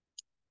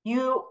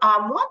 You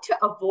want to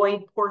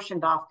avoid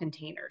portioned off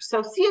containers.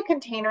 So see a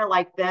container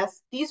like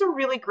this. These are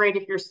really great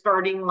if you're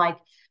starting like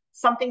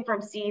something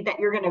from seed that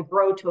you're going to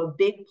grow to a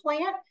big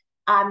plant.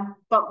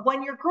 But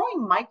when you're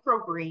growing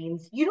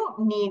microgreens, you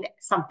don't need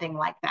something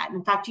like that.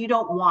 In fact, you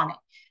don't want it,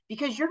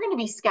 because you're going to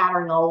be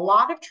scattering a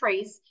lot of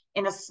trays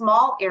in a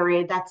small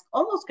area that's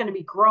almost going to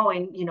be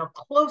growing,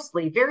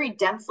 closely, very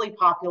densely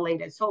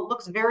populated. So it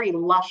looks very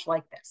lush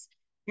like this.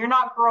 You're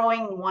not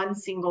growing one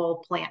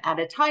single plant at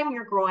a time.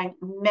 You're growing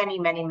many,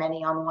 many,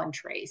 many on one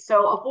tray.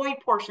 So avoid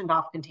portioned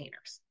off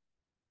containers.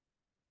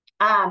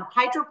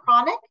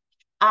 Hydroponic.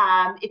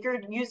 If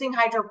you're using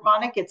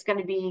hydroponic, it's going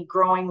to be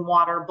growing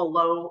water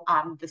below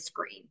the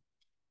screen.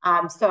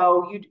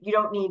 So you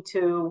don't need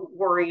to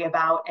worry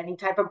about any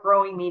type of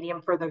growing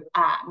medium for the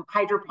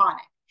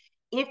hydroponic.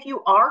 If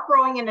you are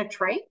growing in a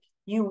tray,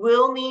 you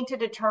will need to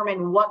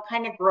determine what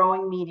kind of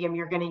growing medium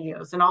you're going to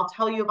use. And I'll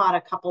tell you about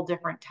a couple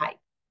different types.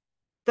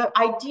 The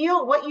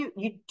ideal, what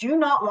you do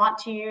not want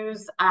to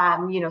use,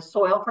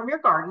 soil from your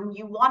garden.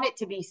 You want it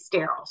to be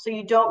sterile. So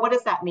what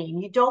does that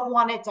mean? You don't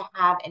want it to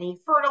have any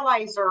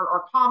fertilizer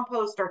or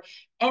compost or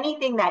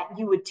anything that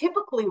you would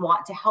typically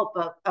want to help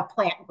a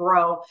plant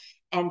grow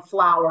and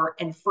flower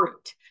and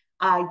fruit.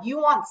 You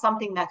want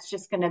something that's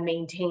just going to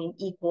maintain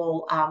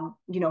equal,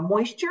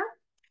 moisture,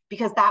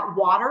 because that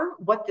water,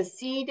 what the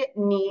seed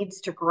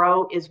needs to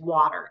grow is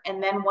water.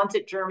 And then once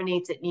it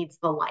germinates, it needs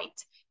the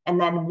light, and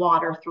then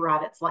water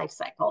throughout its life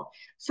cycle.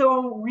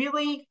 So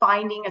really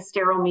finding a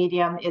sterile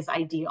medium is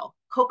ideal.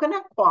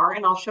 Coconut coir,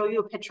 and I'll show you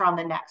a picture on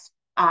the next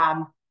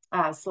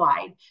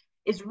slide,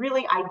 is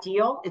really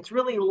ideal. It's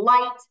really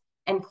light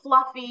and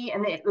fluffy,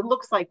 and it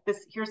looks like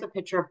this. Here's a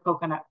picture of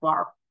coconut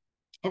coir.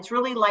 It's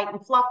really light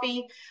and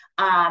fluffy,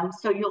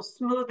 so you'll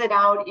smooth it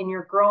out in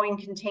your growing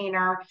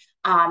container.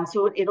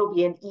 So it'll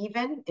be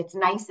it's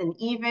nice and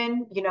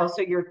even,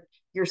 so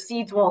your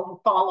seeds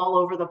won't fall all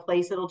over the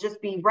place. It'll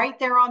just be right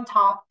there on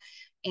top.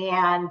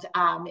 And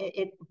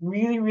it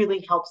really,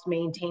 really helps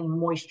maintain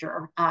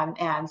moisture.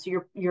 And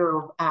so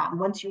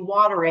once you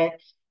water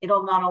it,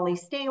 it'll not only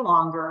stay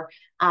longer,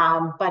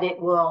 but it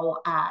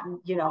will,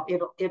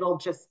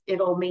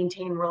 it'll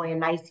maintain really a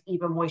nice,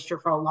 even moisture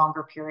for a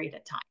longer period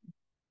of time.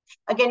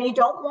 Again, you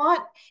don't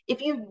want,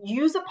 if you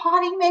use a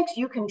potting mix,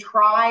 you can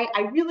try.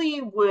 I really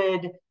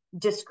would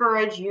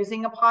discourage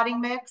using a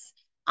potting mix.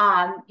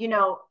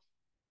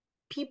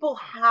 People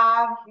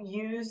have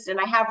used, and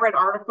I have read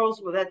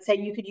articles that say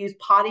you could use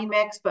potting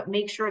mix, but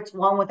make sure it's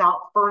one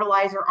without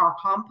fertilizer or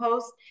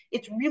compost.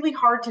 It's really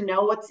hard to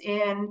know what's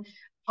in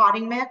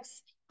potting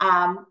mix.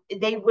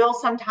 They will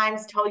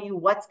sometimes tell you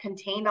what's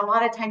contained. A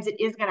lot of times it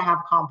is going to have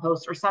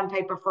compost or some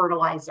type of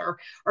fertilizer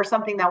or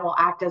something that will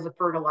act as a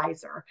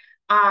fertilizer.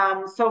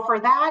 So for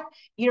that,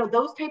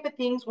 those type of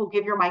things will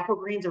give your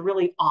microgreens a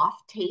really off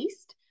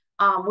taste.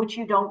 Which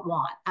you don't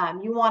want.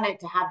 You want it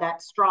to have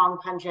that strong,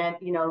 pungent,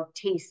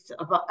 taste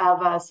of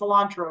a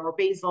cilantro or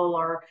basil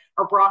or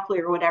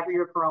broccoli or whatever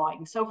you're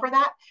growing. So for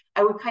that,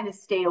 I would kind of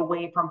stay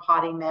away from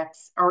potting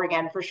mix or,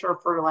 again, for sure,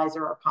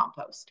 fertilizer or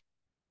compost.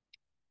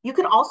 You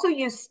can also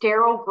use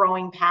sterile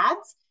growing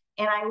pads,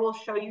 and I will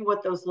show you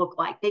what those look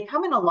like. They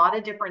come in a lot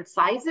of different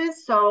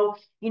sizes. So,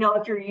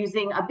 if you're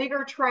using a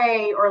bigger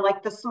tray or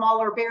like the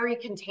smaller berry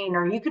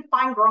container, you could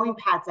find growing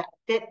pads that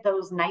fit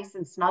those nice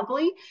and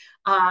snugly,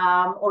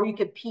 or you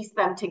could piece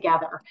them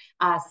together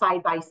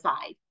side by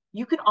side.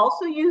 You could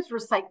also use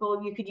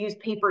recycled, you could use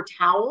paper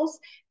towels.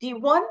 The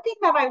one thing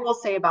that I will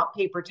say about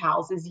paper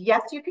towels is,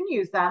 yes, you can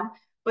use them,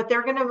 but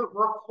they're going to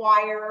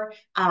require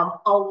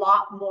a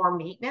lot more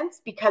maintenance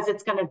because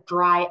it's going to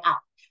dry out.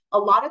 A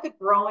lot of the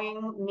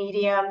growing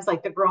mediums,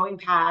 like the growing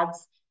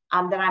pads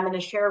that I'm going to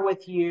share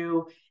with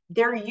you,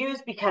 they're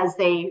used because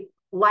they,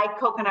 like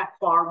coconut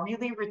coir,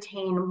 really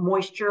retain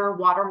moisture,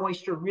 water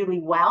moisture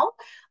really well.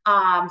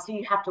 So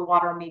you have to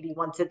water maybe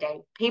once a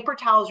day. Paper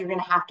towels, you're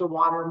going to have to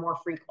water more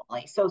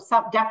frequently. So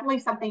definitely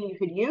something you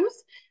could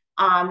use.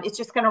 It's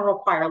just going to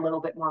require a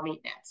little bit more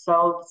maintenance.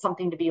 So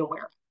something to be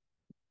aware of.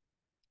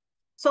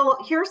 So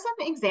here's some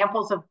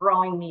examples of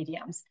growing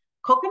mediums.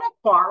 Coconut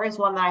coir is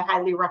one that I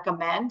highly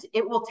recommend.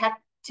 It will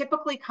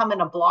typically come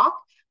in a block.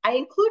 I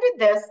included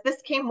this.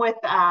 This came with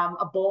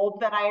a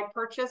bulb that I had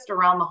purchased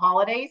around the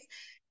holidays.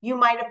 You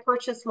might have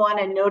purchased one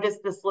and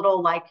noticed this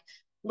little, it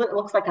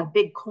looks like a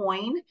big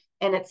coin,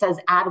 and it says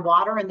add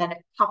water, and then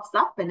it puffs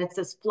up, and it's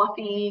this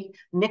fluffy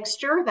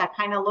mixture that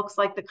kind of looks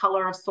like the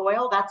color of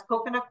soil. That's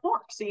coconut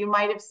coir. So you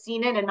might have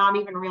seen it and not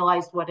even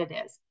realized what it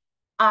is.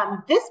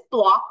 This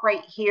block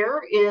right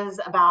here is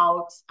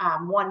about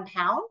 1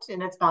 pound,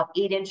 and it's about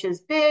 8 inches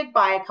big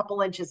by a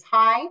couple inches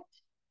high.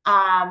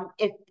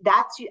 If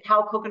that's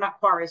how coconut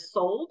coir is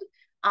sold.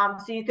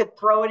 So you could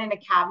throw it in a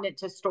cabinet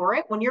to store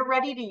it. When you're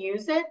ready to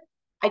use it,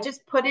 I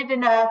just put it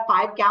in a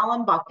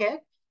 5-gallon bucket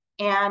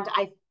and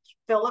I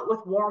fill it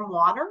with warm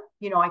water.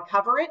 I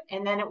cover it,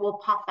 and then it will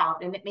puff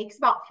out, and it makes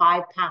about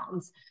 5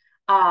 pounds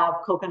of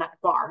coconut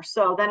coir.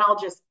 So then I'll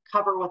just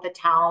cover with a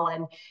towel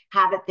and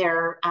have it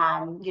there,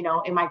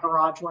 in my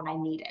garage when I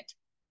need it.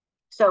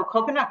 So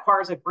coconut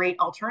coir is a great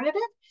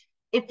alternative.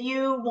 If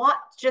you want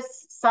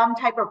just some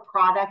type of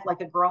product like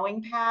a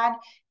growing pad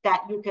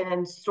that you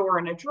can store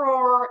in a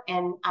drawer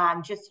and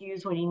just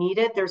use when you need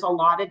it, there's a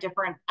lot of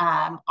different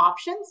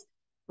options.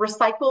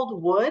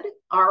 Recycled wood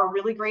are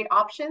really great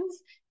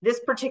options. This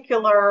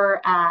particular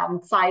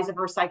size of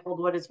recycled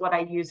wood is what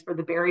I use for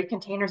the berry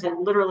containers. It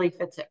literally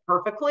fits it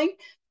perfectly.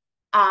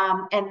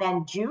 And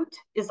then jute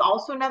is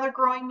also another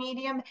growing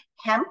medium.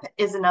 Hemp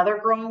is another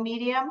growing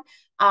medium.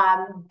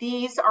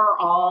 These are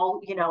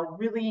all,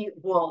 really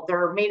wool.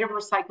 They're made of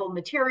recycled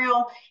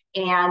material,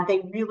 and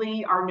they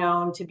really are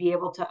known to be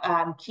able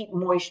to keep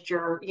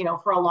moisture,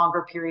 for a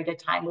longer period of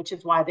time, which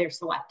is why they're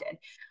selected.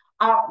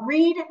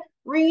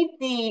 Read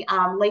the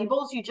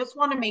labels. You just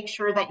want to make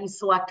sure that you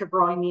select a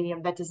growing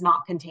medium that does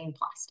not contain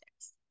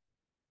plastics.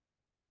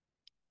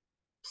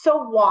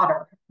 So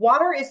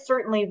water is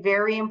certainly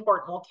very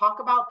important. We'll talk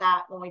about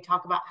that when we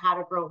talk about how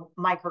to grow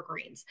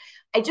microgreens.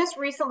 I just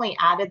recently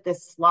added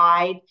this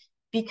slide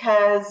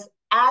because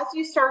as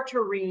you start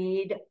to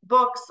read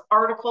books,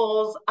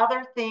 articles,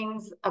 other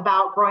things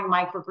about growing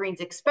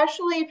microgreens,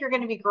 especially if you're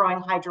going to be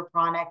growing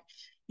hydroponic,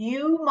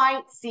 you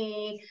might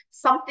see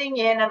something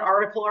in an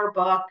article or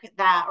book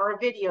or a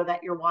video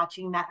that you're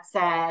watching that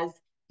says,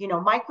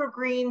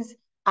 microgreens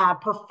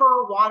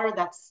prefer water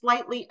that's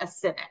slightly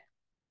acidic.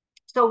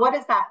 So what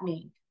does that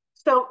mean?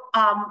 So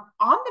on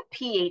the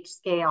pH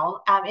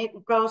scale,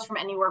 it goes from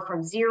anywhere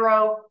from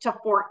 0 to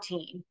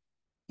 14.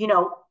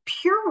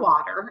 Pure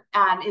water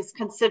is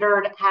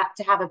considered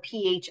to have a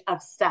pH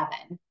of 7.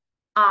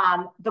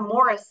 The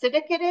more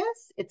acidic it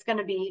is, it's going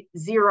to be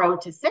 0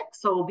 to 6.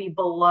 So it will be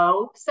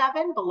below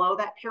 7, below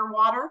that pure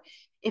water.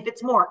 If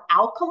it's more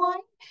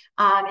alkaline,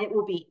 it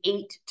will be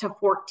 8 to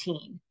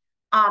 14.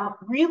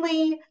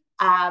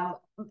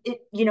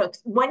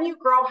 When you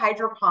grow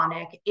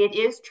hydroponic, it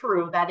is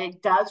true that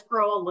it does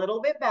grow a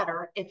little bit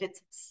better if it's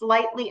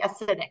slightly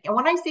acidic. And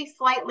when I say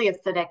slightly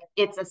acidic,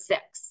 it's a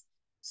 6.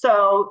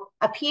 So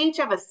a pH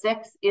of a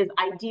 6 is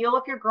ideal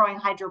if you're growing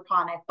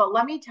hydroponic. But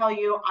let me tell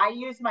you, I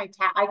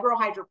grow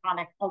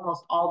hydroponic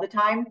almost all the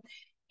time,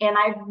 and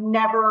I've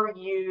never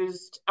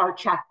used or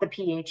checked the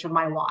pH of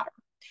my water.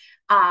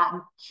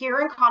 Here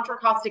in Contra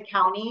Costa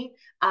County,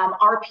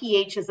 our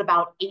pH is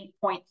about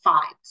 8.5,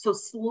 so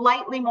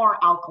slightly more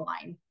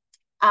alkaline.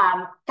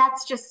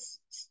 That's just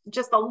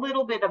a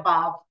little bit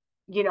above,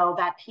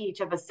 that pH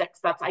of a 6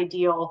 that's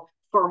ideal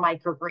for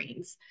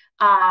microgreens.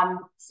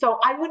 So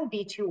I wouldn't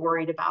be too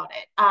worried about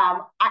it.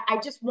 I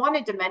just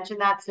wanted to mention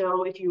that,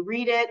 so if you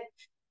read it,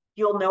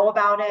 you'll know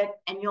about it,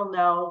 and you'll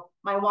know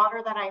My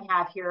water that I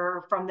have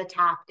here from the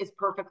tap is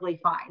perfectly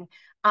fine.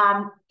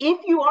 If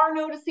you are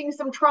noticing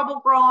some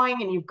trouble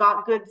growing and you've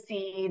got good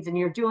seeds and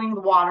you're doing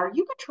the water,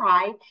 you could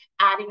try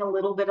adding a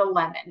little bit of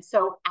lemon.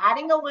 So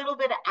adding a little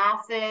bit of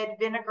acid,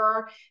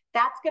 vinegar,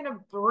 that's going to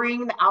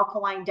bring the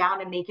alkaline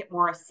down and make it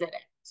more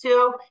acidic.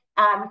 So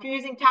if you're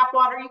using tap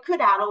water, you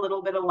could add a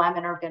little bit of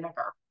lemon or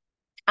vinegar.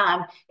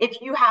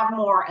 If you have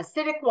more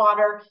acidic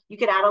water, you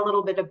could add a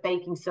little bit of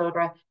baking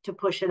soda to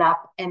push it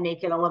up and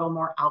make it a little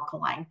more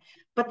alkaline.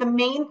 But the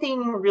main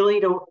thing really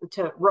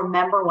to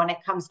remember when it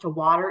comes to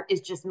water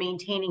is just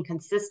maintaining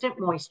consistent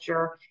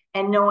moisture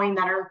and knowing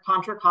that our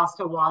Contra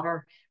Costa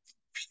water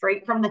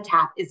straight from the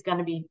tap is going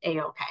to be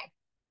a-okay.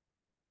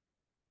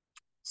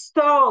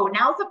 So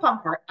now's the fun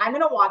part. I'm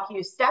going to walk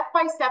you step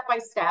by step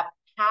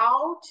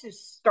how to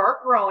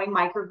start growing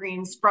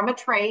microgreens from a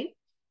tray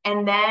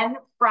and then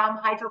from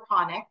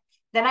hydroponic.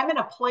 Then I'm going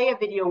to play a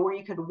video where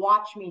you could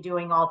watch me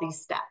doing all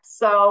these steps.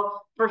 So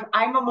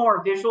I'm a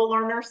more visual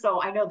learner,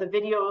 so I know the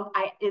video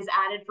is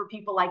added for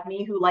people like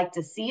me who like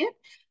to see it.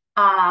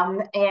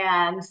 But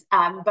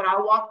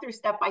I'll walk through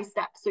step by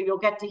step, so you'll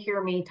get to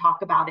hear me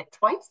talk about it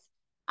twice.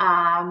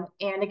 And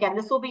again,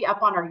 this will be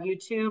up on our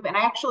YouTube, and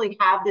I actually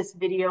have this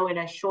video in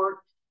a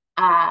shorter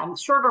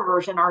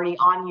version already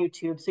on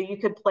YouTube, so you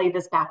could play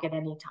this back at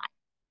any time.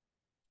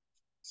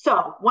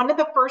 So one of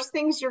the first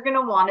things you're going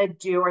to want to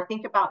do or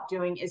think about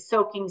doing is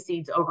soaking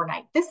seeds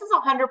overnight. This is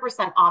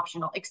 100%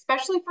 optional,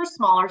 especially for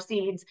smaller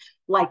seeds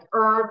like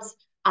herbs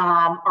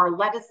or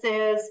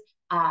lettuces,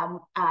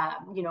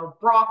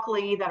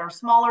 broccoli that are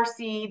smaller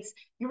seeds.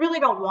 You really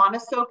don't want to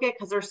soak it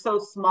because they're so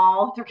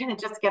small. They're going to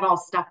just get all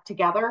stuck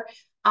together.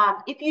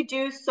 If you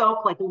do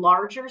soak like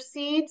larger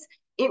seeds,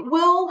 it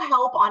will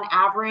help on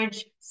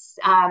average,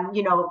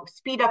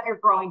 speed up your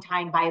growing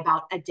time by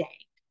about a day.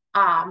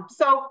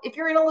 So if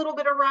you're in a little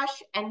bit of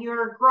rush and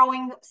you're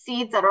growing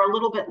seeds that are a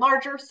little bit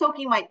larger,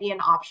 soaking might be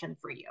an option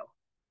for you.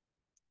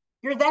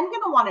 You're then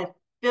going to want to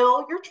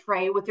fill your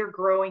tray with your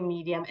growing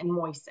medium and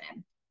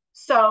moisten.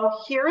 So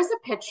here is a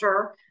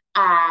picture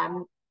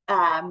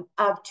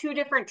of two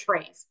different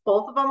trays.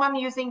 Both of them I'm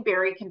using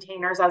berry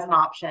containers as an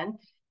option.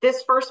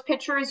 This first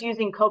picture is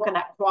using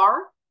coconut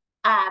coir.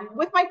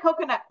 With my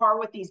coconut coir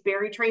with these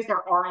berry trays,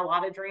 there are a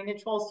lot of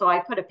drainage holes, so I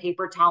put a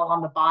paper towel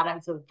on the bottom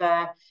so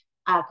the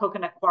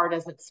coconut coir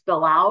doesn't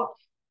spill out.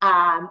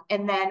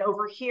 And then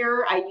over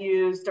here, I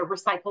used a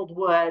recycled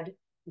wood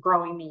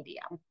growing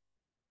medium.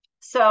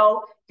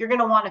 So you're going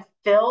to want to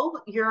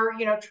fill your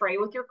tray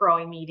with your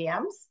growing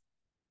mediums.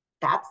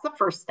 That's the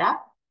first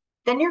step.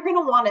 Then you're going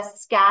to want to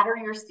scatter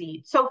your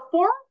seeds. So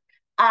for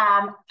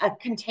a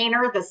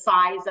container the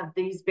size of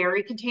these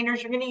berry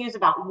containers, you're going to use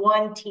about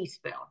 1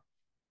 teaspoon.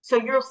 So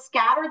you'll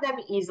scatter them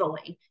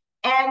easily.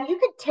 And you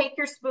could take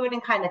your spoon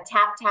and kind of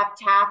tap, tap,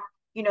 tap,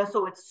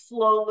 so it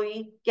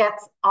slowly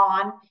gets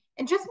on,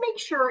 and just make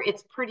sure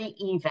it's pretty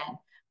even.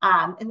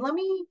 And let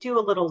me do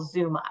a little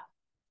zoom up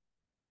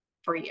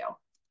for you.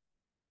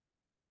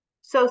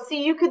 So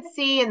see, you could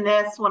see in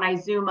this, when I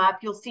zoom up,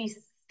 you'll see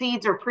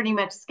seeds are pretty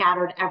much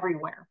scattered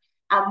everywhere.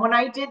 When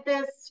I did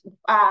this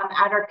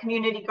at our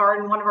community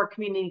garden, one of our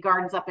community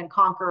gardens up in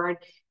Concord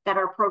that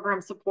our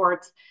program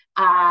supports,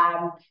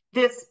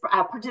 this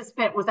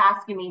participant was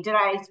asking me, did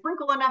I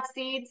sprinkle enough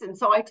seeds? And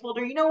so I told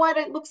her, you know what,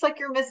 it looks like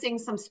you're missing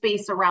some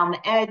space around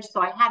the edge. So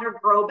I had her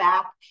grow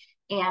back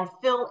and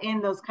fill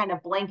in those kind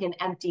of blank and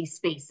empty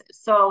spaces.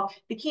 So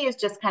the key is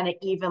just kind of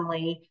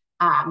evenly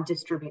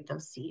distribute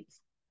those seeds.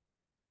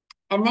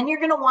 And then you're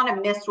going to want to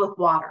mist with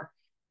water.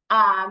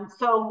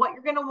 So what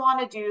you're going to want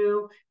to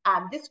do,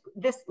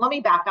 let me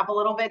back up a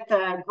little bit.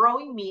 The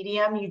growing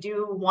medium, you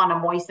do want to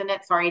moisten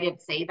it. Sorry, I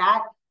didn't say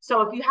that.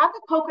 So if you have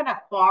the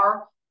coconut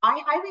coir, I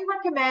highly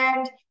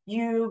recommend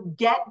you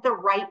get the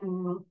right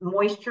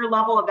moisture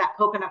level of that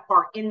coconut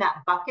coir in that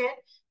bucket.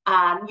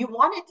 You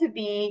want it to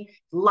be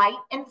light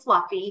and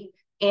fluffy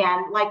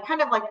and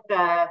kind of like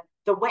the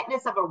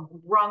wetness of a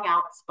wrung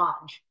out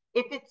sponge.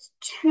 If it's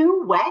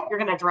too wet, you're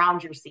going to drown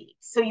your seeds.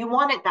 So you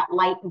want it that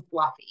light and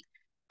fluffy.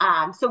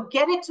 So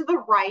get it to the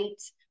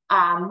right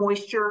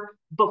moisture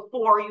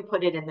before you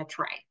put it in the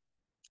tray.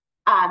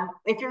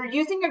 If you're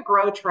using a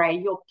grow tray,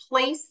 you'll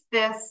place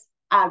this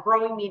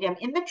growing medium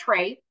in the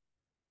tray,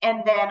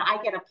 and then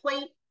I get a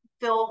plate,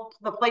 fill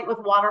the plate with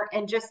water,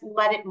 and just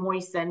let it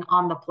moisten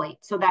on the plate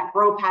so that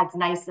grow pad's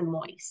nice and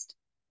moist.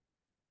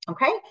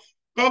 Okay,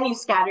 then you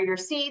scatter your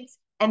seeds,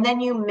 and then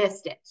you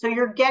mist it. So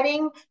you're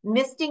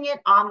misting it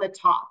on the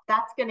top.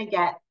 That's going to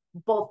get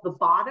both the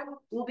bottom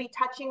will be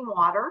touching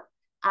water,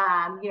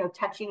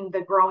 touching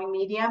the growing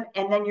medium,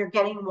 and then you're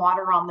getting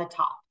water on the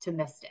top to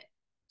mist it.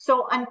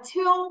 So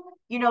until,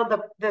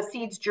 the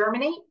seeds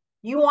germinate,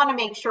 you want to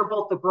make sure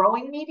both the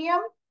growing medium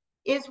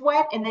is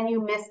wet, and then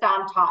you mist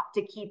on top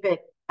to keep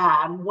it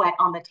wet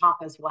on the top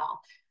as well.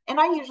 And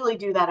I usually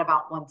do that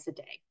about once a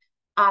day.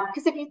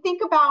 Because if you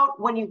think about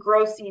when you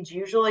grow seeds,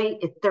 usually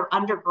they're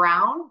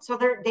underground, so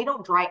they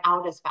don't dry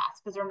out as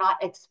fast because they're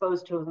not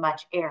exposed to as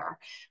much air.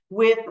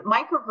 With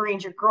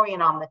microgreens, you're growing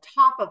it on the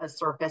top of a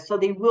surface, so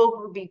they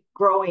will be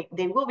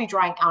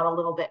drying out a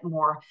little bit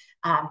more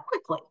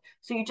quickly.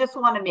 So you just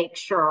want to make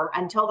sure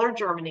until they're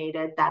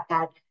germinated that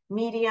that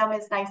medium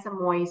is nice and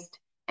moist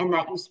and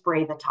that you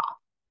spray the top.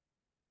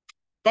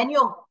 Then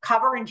you'll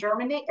cover and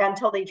germinate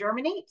until they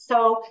germinate.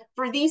 So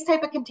for these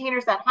type of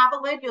containers that have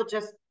a lid, you'll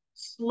just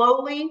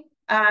slowly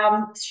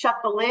shut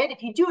the lid.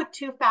 If you do it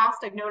too fast,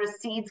 I've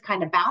noticed seeds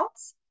kind of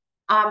bounce.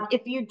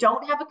 If you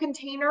don't have a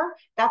container,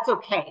 that's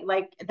okay,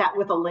 like that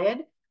with a lid.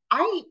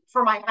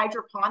 For my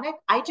hydroponic,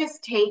 I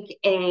just take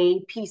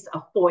a piece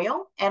of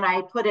foil and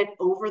I put it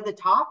over the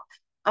top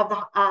of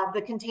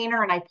the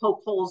container and I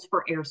poke holes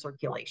for air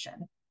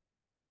circulation.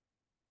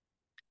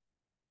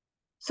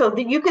 So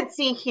that you could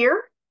see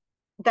here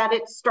that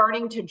it's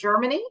starting to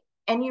germinate.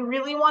 And you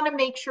really want to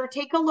make sure,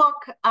 take a look,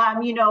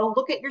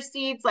 look at your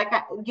seeds, like,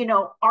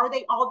 are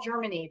they all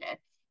germinated?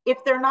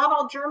 If they're not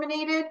all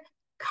germinated,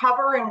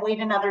 cover and wait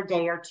another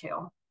day or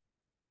two.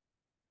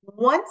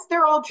 Once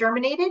they're all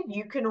germinated,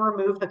 you can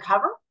remove the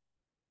cover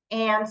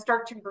and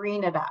start to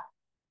green it up.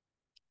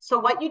 So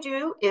what you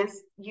do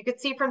is, you could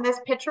see from this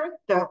picture,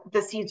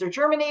 the seeds are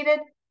germinated.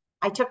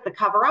 I took the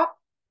cover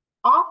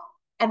off,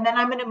 and then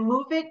I'm going to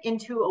move it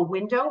into a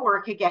window where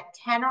it could get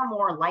 10 or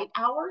more light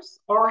hours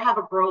or have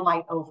a grow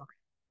light over it.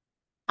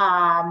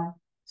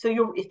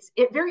 So it's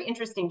very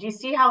interesting. Do you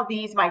see how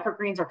these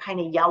microgreens are kind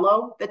of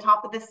yellow, the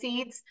top of the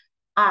seeds?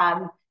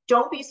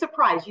 Don't be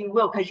surprised, you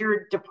will, because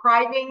you're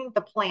depriving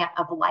the plant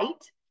of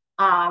light.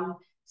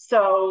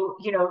 So,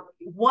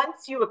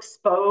 once you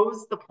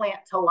expose the plant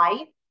to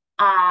light,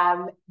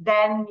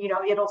 then,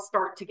 it'll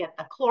start to get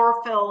the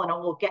chlorophyll and it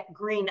will get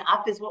green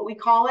up is what we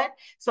call it.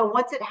 So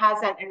once it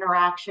has that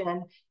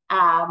interaction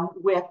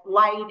with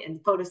light and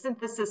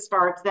photosynthesis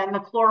starts, then the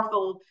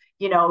chlorophyll,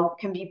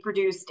 can be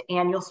produced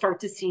and you'll start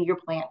to see your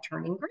plant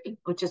turning green,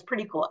 which is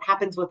pretty cool. It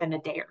happens within a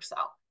day or so.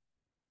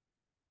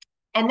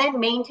 And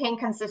then maintain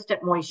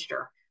consistent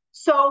moisture.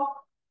 So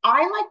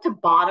I like to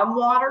bottom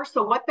water.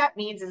 So what that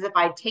means is if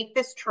I take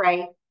this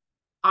tray,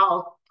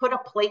 I'll put a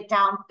plate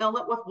down, fill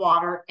it with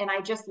water, and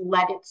I just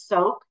let it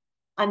soak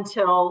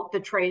until the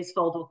tray is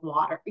filled with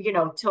water,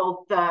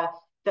 till the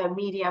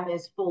medium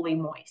is fully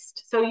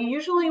moist. So you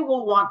usually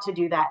will want to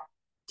do that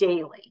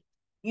daily.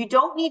 You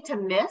don't need to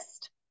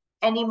mist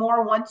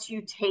anymore once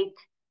you take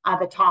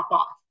the top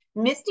off.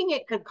 Misting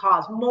it could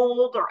cause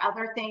mold or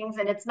other things,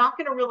 and it's not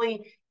going to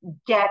really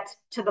get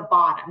to the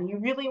bottom. You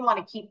really want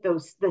to keep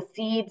the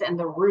seeds and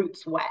the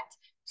roots wet.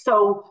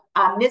 So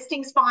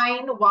misting's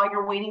fine while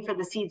you're waiting for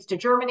the seeds to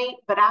germinate,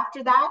 but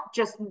after that,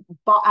 just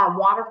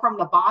water from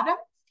the bottom,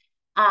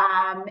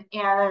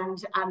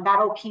 and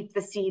that'll keep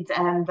the seeds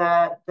and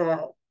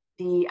the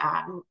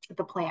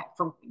plant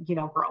from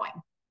growing.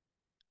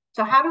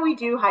 So how do we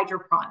do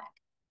hydroponic?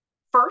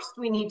 First,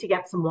 we need to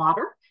get some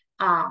water.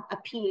 A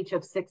pH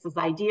of 6 is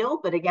ideal,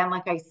 but again,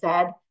 like I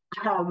said,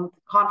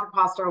 Contra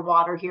Costa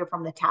water here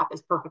from the tap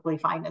is perfectly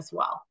fine as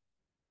well.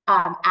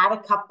 Add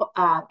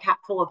a cap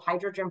full of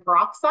hydrogen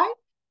peroxide.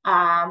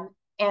 And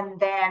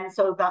then,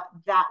 so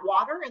that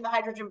water and the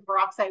hydrogen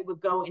peroxide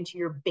would go into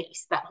your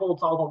base that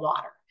holds all the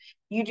water.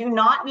 You do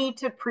not need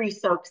to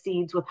pre-soak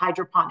seeds with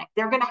hydroponic.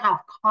 They're going to have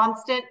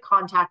constant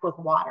contact with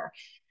water.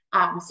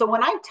 So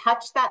when I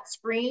touch that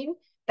screen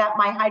that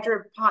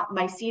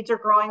my seeds are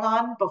growing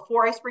on,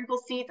 before I sprinkle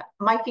seeds,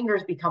 my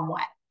fingers become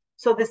wet.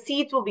 So the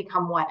seeds will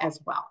become wet as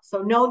well.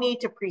 So no need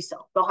to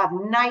pre-soak. They'll have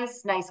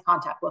nice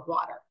contact with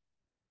water.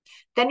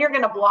 Then you're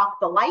going to block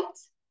the light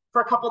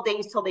for a couple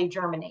days till they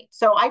germinate.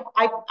 So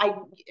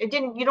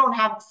you don't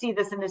have to see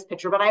this in this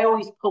picture, but I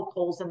always poke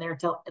holes in there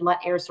to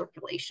let air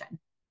circulation.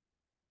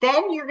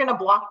 Then you're going to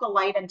block the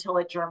light until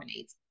it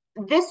germinates.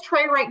 This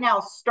tray right now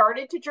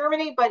started to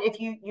germinate, but if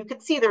you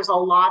could see there's a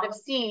lot of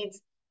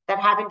seeds that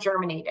haven't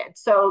germinated.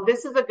 So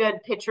this is a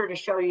good picture to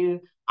show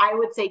you. I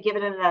would say give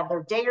it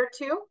another day or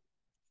two.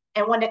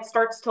 And when it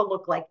starts to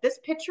look like this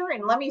picture,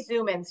 and let me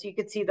zoom in so you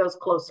could see those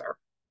closer.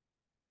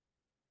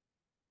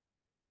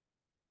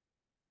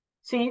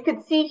 So you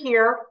can see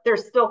here,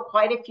 there's still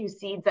quite a few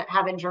seeds that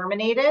haven't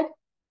germinated.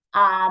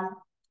 And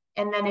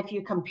then if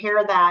you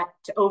compare that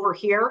to over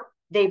here,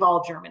 they've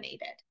all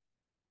germinated.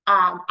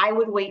 I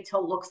would wait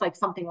till it looks like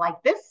something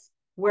like this,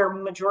 where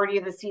majority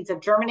of the seeds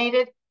have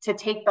germinated, to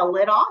take the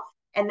lid off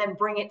and then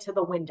bring it to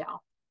the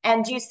window.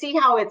 And do you see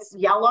how it's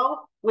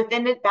yellow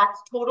within it?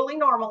 That's totally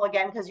normal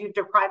again, because you've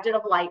deprived it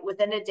of light.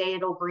 Within a day,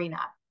 it'll green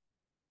up.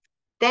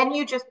 Then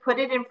you just put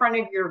it in front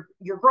of your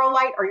grow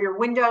light or your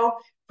window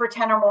for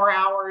 10 or more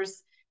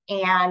hours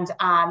and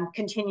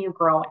continue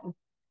growing.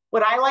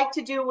 What I like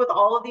to do with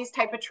all of these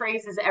type of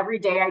trays is every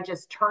day I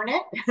just turn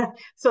it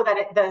so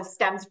that the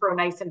stems grow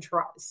nice and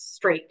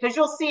straight. Because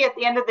you'll see at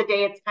the end of the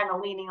day, it's kind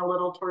of leaning a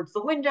little towards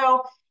the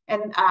window.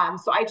 And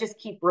so I just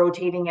keep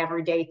rotating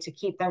every day to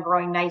keep them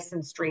growing nice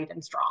and straight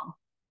and strong.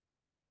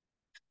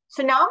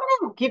 So now I'm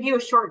going to give you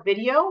a short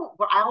video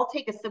where I'll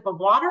take a sip of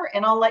water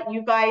and I'll let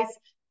you guys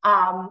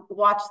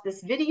watch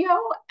this video.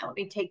 Let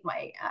me take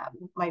my,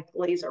 my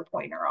laser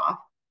pointer off.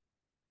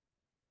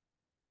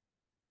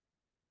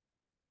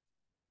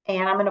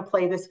 And I'm going to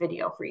play this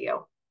video for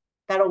you.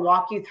 That'll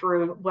walk you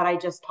through what I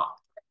just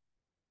talked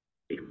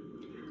through.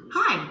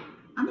 Hi,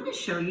 I'm going to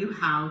show you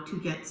how to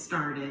get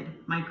started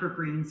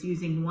microgreens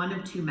using one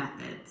of two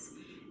methods,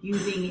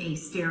 using a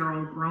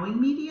sterile growing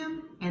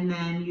medium and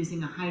then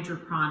using a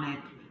hydroponic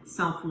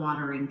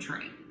self-watering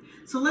tray.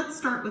 So let's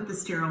start with the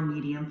sterile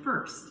medium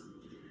first.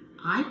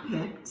 I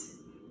picked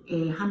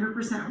a 100%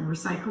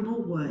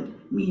 recyclable wood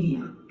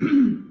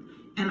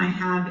medium and I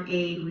have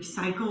a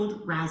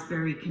recycled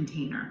raspberry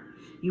container.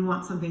 You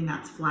want something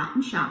that's flat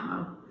and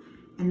shallow,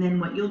 and then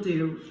what you'll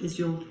do is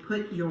you'll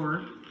put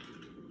your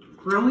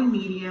growing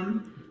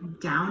medium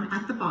down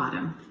at the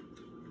bottom.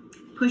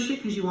 Push it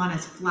because you want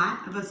as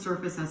flat of a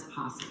surface as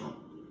possible.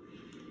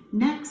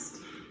 Next,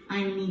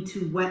 I need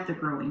to wet the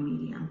growing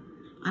medium.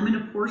 I'm going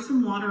to pour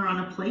some water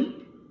on a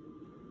plate,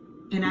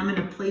 and I'm going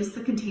to place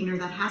the container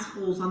that has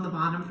holes on the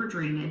bottom for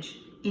drainage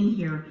in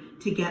here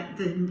to get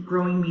the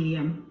growing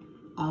medium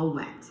all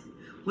wet.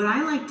 What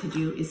I like to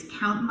do is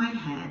count in my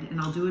head,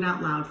 and I'll do it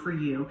out loud for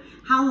you,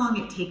 how long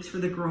it takes for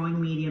the growing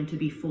medium to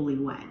be fully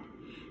wet.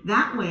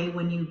 That way,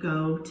 when you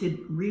go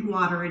to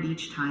rewater it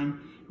each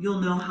time,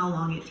 you'll know how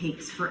long it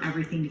takes for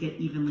everything to get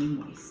evenly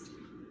moist.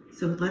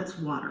 So let's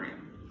water it.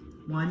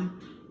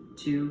 1,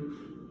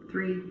 2,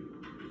 3,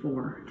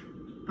 4,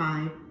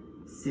 5,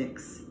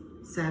 6,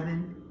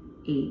 7,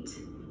 8,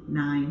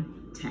 9,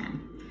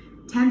 10.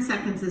 10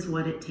 seconds is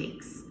what it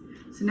takes.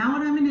 So now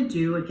what I'm going to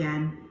do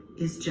again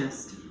is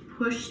just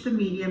push the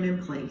medium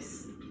in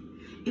place.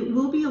 It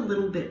will be a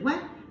little bit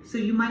wet, so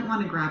you might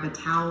want to grab a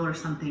towel or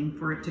something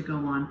for it to go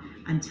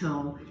on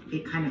until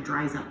it kind of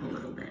dries up a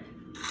little bit.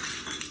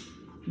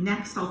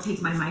 Next, I'll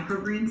take my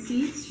microgreen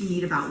seeds. You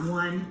need about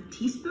 1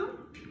 teaspoon.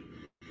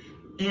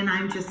 And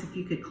I'm just, if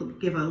you could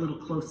give a little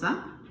close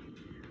up,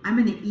 I'm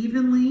going to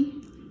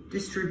evenly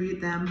distribute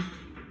them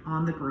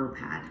on the grow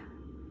pad.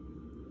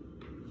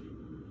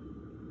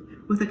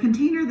 With a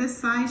container this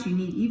size, you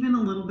need even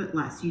a little bit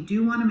less. You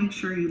do want to make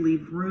sure you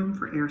leave room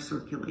for air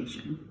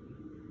circulation.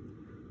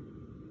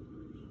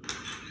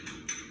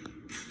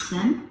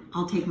 Then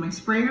I'll take my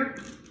sprayer,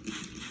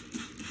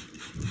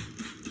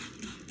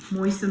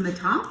 moisten the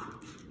top,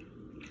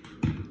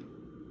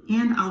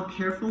 and I'll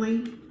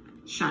carefully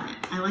shut it.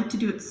 I like to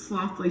do it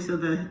softly so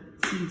the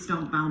seeds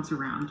don't bounce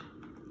around.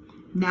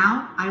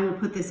 Now I will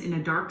put this in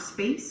a dark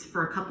space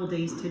for a couple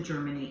days to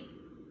germinate.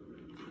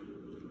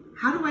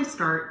 How do I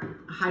start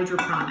a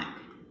hydroponic?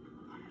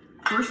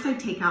 First, I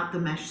take out the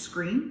mesh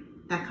screen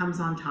that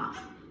comes on top.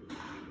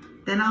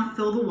 Then I'll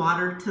fill the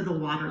water to the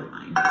water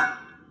line.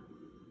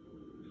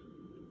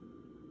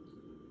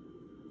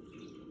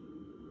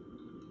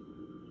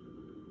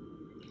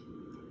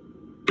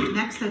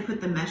 Next, I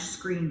put the mesh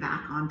screen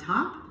back on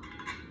top.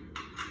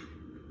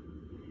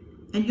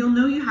 And you'll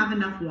know you have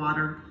enough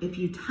water if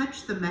you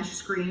touch the mesh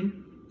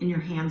screen and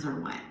your hands are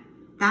wet.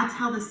 That's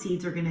how the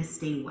seeds are going to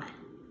stay wet.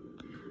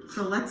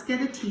 So let's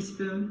get a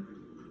teaspoon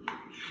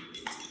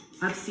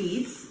of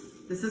seeds.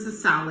 This is a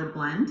salad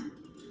blend.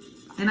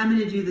 And I'm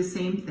going to do the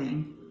same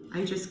thing.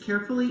 I just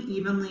carefully,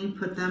 evenly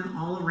put them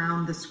all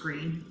around the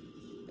screen.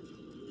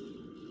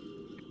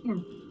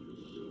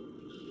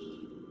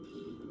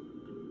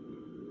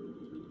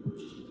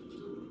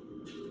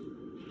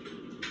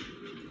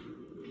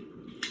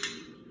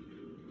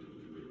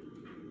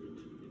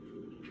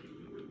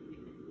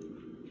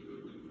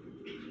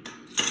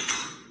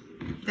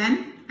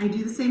 Then I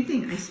do the same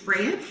thing. I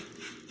spray it.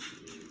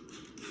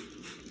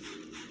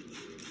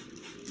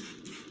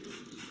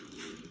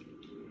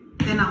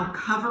 Then I'll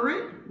cover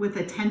it with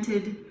a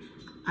tinted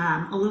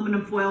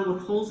aluminum foil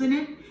with holes in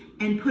it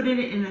and put it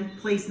in a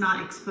place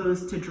not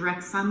exposed to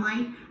direct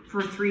sunlight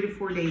for 3 to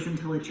 4 days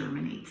until it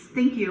germinates.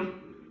 Thank you.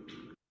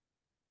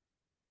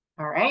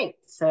 All right,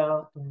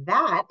 so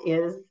that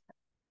is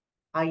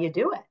how you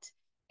do it.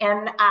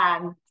 And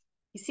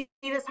you see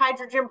this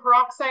hydrogen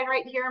peroxide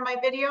right here in my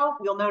video?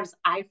 You'll notice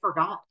I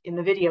forgot in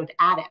the video to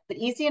add it, but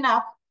easy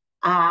enough.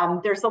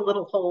 There's a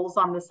little holes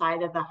on the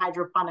side of the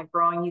hydroponic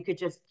growing. You could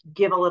just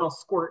give a little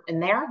squirt in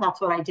there.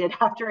 That's what I did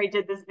after I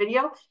did this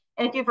video.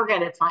 And if you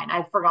forget, it's fine.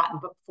 I've forgotten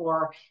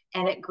before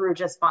and it grew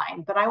just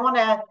fine. But I want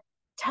to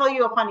tell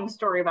you a funny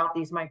story about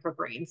these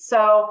microgreens.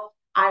 So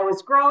I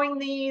was growing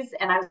these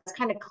and I was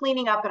kind of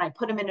cleaning up and I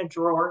put them in a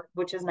drawer,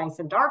 which is nice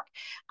and dark.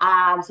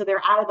 So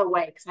they're out of the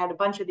way because I had a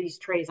bunch of these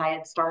trays I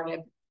had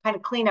started kind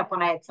of clean up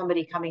when I had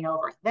somebody coming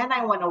over. Then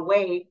I went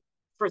away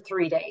for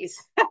 3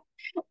 days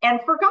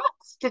and forgot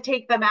to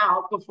take them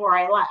out before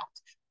I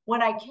left.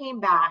 When I came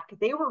back,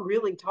 they were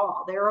really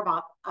tall. They were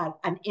about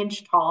an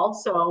inch tall.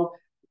 So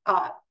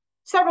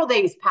several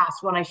days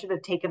passed when I should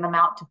have taken them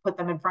out to put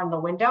them in front of the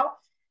window.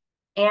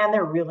 And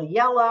they're really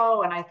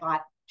yellow. And I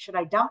thought, should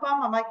I dump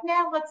them? I'm like,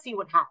 nah, let's see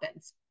what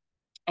happens.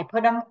 I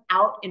put them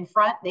out in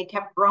front. They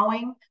kept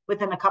growing.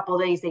 Within a couple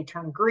of days, they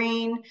turned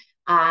green.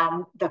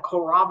 The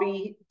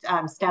kohlrabi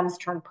stems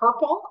turned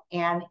purple.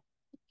 And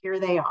here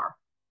they are.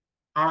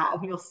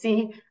 You'll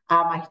see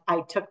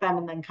I took them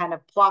and then kind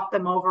of plopped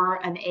them over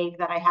an egg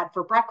that I had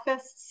for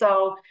breakfast.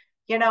 So,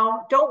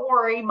 don't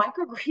worry,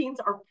 microgreens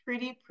are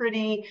pretty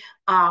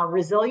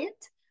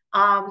resilient.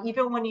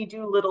 Even when you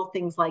do little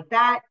things like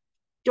that,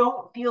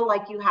 don't feel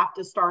like you have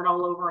to start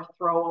all over,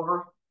 throw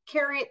over,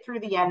 carry it through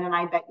the end, and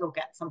I bet you'll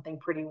get something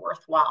pretty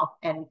worthwhile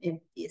and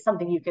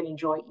something you can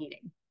enjoy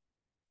eating.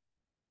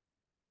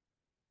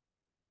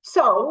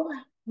 So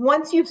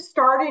once you've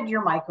started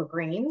your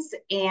microgreens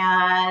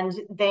and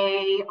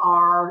they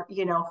are,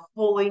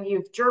 fully,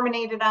 you've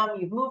germinated them,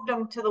 you've moved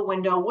them to the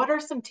window, what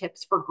are some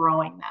tips for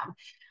growing them?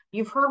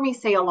 You've heard me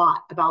say a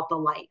lot about the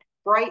light.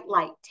 Bright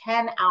light,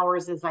 10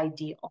 hours is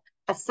ideal.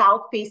 A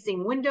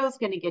south-facing window is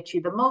going to get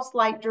you the most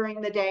light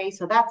during the day,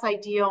 so that's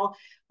ideal.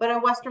 But a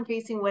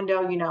western-facing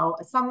window,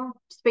 some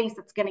space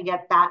that's going to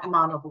get that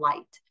amount of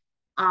light.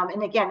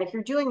 And again, if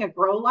you're doing a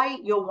grow light,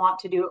 you'll want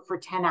to do it for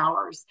 10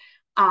 hours.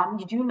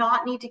 You do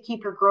not need to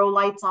keep your grow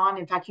lights on.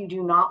 In fact, you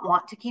do not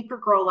want to keep your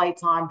grow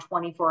lights on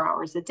 24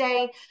 hours a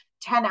day.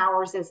 10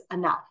 hours is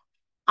enough.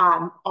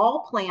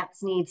 All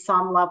plants need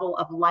some level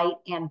of light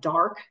and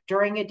dark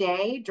during a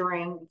day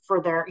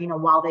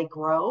while they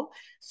grow.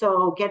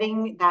 So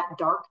getting that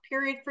dark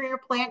period for your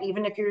plant,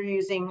 even if you're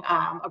using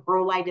a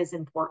grow light, is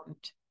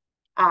important.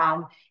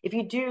 If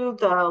you do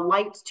the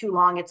lights too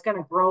long, it's going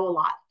to grow a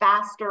lot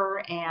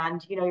faster,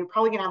 and you're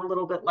probably going to have a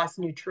little bit less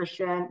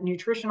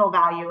nutritional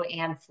value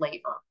and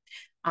flavor.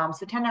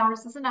 So 10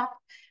 hours is enough.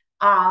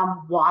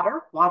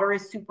 Water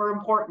is super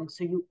important.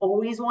 So you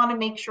always want to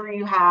make sure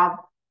you have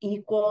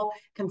equal,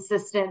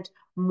 consistent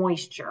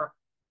moisture.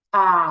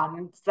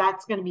 So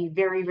that's going to be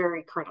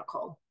very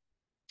critical.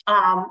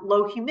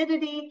 Low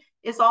humidity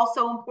is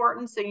also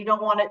important. So you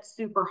don't want it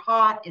super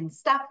hot and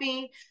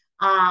stuffy.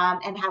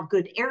 And have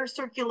good air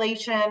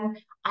circulation.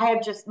 I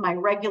have just my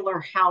regular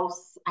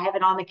house. I have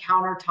it on the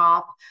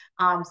countertop.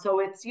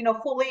 So it's,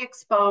 fully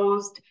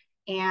exposed,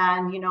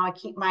 and, I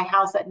keep my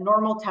house at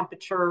normal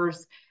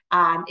temperatures.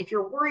 If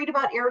you're worried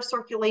about air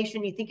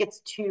circulation, you think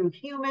it's too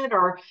humid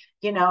or,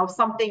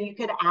 something, you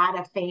could add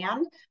a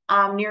fan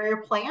near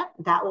your plant.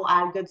 That will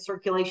add good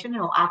circulation.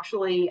 It'll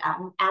actually,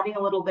 adding a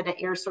little bit of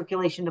air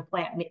circulation to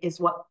plant is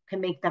what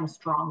can make them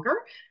stronger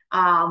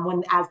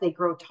as they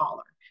grow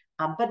taller.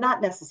 But not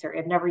necessary.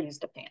 I've never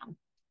used a fan.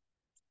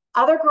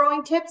 Other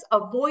growing tips: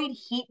 avoid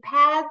heat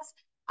pads.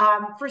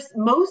 For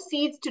most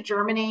seeds to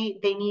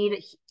germinate, they need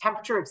a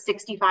temperature of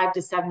 65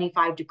 to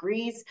 75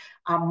 degrees.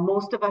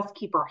 Most of us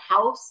keep our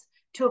house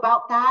to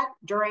about that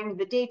during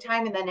the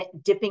daytime, and then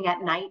dipping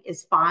at night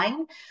is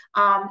fine.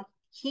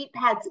 Heat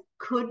pads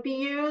could be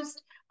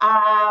used,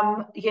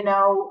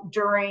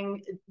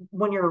 during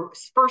when you're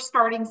first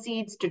starting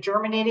seeds to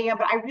germinating them,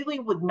 but I really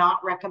would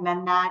not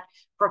recommend that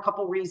for a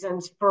couple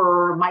reasons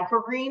for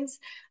microgreens.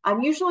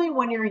 Usually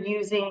when you're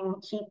using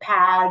heat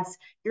pads,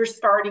 you're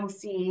starting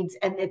seeds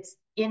and it's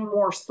in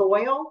more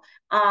soil,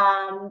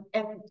 and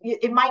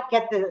it might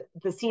get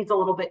the seeds a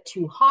little bit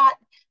too hot.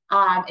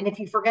 And if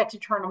you forget to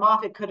turn them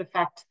off, it could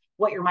affect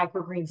what your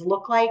microgreens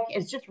look like.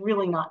 It's just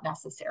really not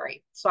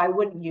necessary. So I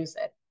wouldn't use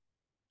it.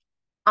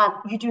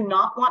 You do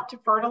not want to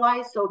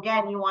fertilize. So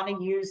again, you want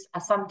to use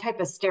some type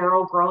of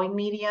sterile growing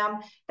medium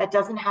that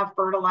doesn't have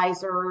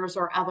fertilizers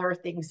or other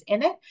things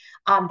in it.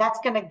 That's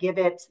going to give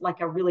it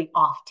like a really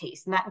off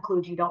taste. And that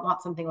includes, you don't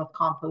want something with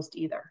compost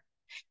either.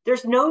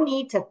 There's no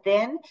need to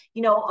thin.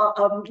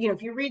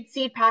 If you read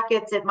seed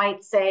packets, it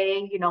might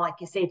say, like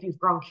you say, if you've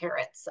grown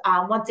carrots,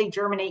 once they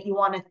germinate, you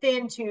want to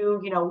thin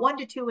to, 1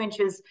 to 2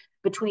 inches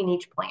between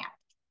each plant.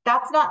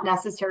 That's not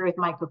necessary with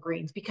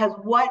microgreens, because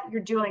what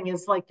you're doing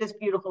is like this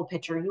beautiful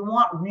picture. You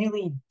want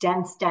really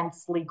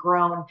densely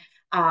grown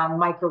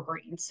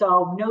microgreens.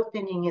 So no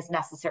thinning is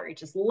necessary.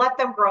 Just let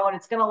them grow and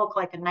it's going to look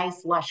like a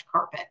nice lush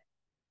carpet.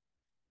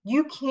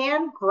 You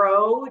can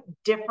grow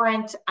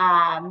different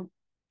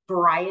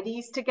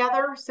varieties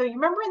together. So you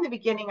remember in the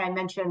beginning, I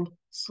mentioned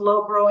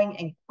slow growing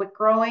and quick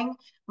growing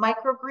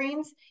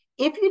microgreens.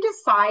 If you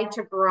decide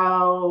to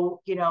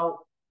grow,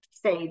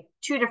 say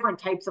 2 different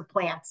types of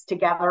plants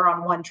together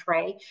on one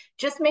tray,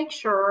 just make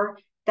sure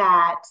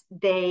that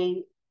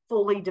they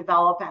fully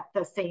develop at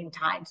the same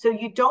time. So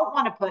you don't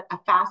want to put a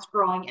fast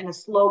growing and a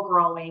slow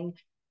growing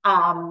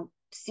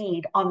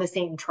seed on the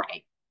same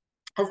tray,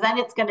 because then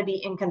it's going to be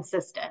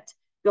inconsistent.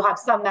 You'll have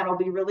some that will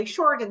be really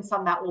short and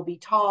some that will be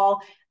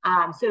tall.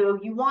 So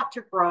you want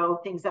to grow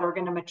things that are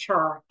going to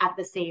mature at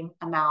the same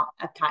amount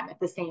of time, at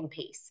the same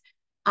pace.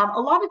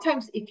 A lot of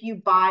times if you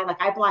buy, like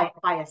I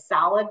buy a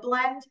salad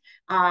blend,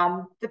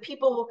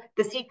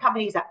 the seed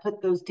companies that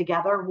put those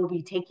together will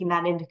be taking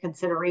that into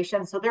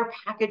consideration. So they're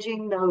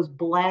packaging those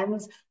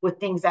blends with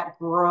things that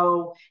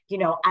grow,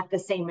 at the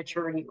same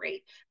maturity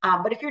rate.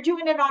 But if you're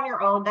doing it on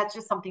your own, that's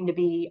just something to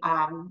be,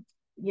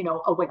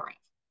 aware of.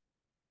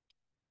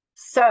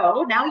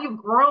 So now you've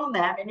grown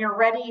them and you're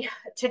ready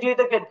to do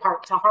the good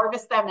part, to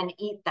harvest them and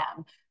eat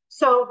them.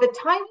 So the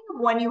timing of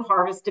when you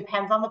harvest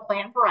depends on the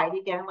plant variety.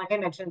 Again, like I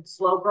mentioned,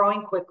 slow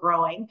growing, quick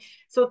growing.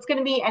 So it's going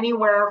to be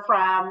anywhere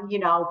from,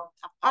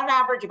 on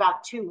average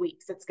about 2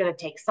 weeks. It's going to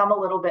take some a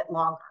little bit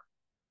longer.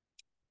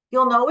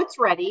 You'll know it's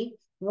ready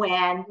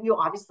when you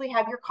obviously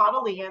have your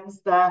cotyledons.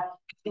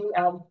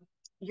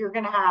 You're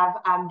going to have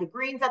the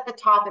greens at the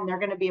top, and they're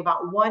going to be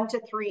about 1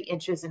 to 3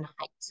 inches in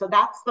height. So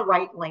that's the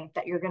right length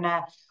that you're going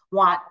to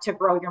want to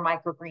grow your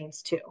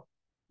microgreens to.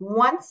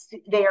 Once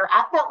they are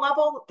at that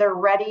level, they're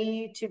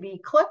ready to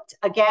be clipped.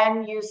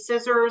 Again, use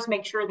scissors,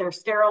 make sure they're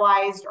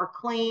sterilized or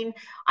clean.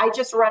 I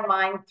just run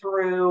mine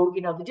through,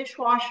 the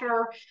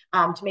dishwasher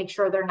to make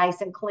sure they're nice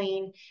and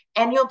clean.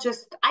 And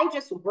I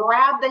just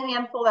grab the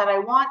handful that I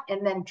want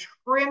and then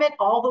trim it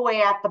all the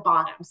way at the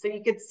bottom. So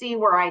you could see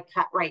where I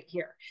cut right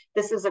here.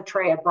 This is a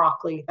tray of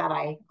broccoli that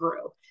I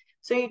grew.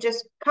 So you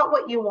just cut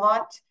what you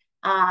want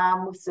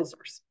with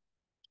scissors.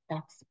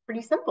 That's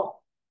pretty simple.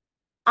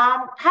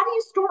 How do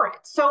you store it?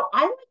 So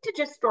I like to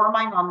just store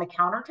mine on the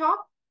countertop.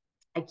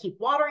 I keep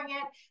watering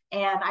it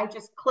and I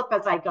just clip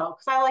as I go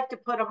because I like to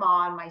put them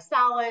on my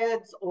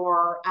salads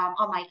or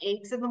on my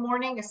eggs in the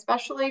morning,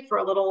 especially for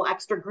a little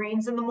extra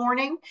greens in the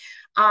morning.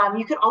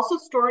 You could also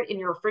store it in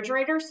your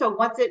refrigerator. So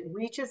once it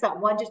reaches that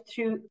 1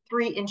 to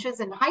 3 inches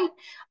in height,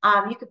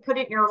 you could put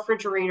it in your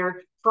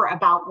refrigerator for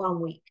about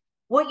 1 week.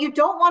 What you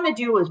don't want to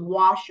do is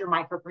wash your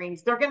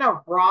microgreens. They're going to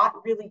rot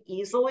really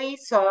easily.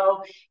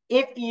 So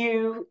if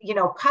you,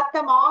 cut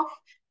them off,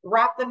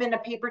 wrap them in a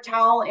paper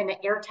towel in an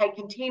airtight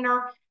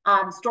container,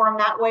 store them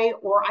that way,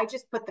 or I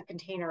just put the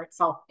container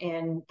itself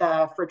in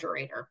the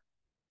refrigerator.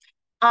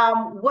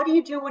 What do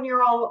you do when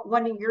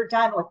you're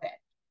done with it?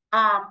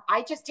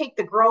 I just take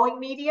the growing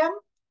medium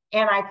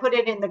and I put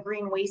it in the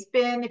green waste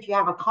bin. If you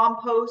have a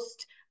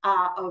compost,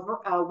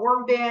 a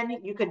worm bin,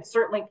 you could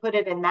certainly put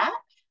it in that.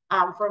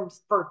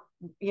 For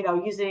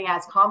using it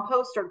as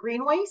compost or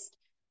green waste.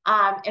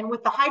 And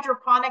with the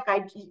hydroponic,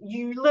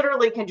 you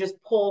literally can just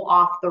pull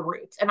off the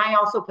roots. And I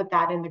also put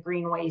that in the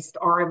green waste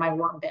or in my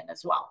worm bin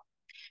as well.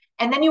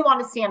 And then you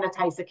want to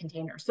sanitize the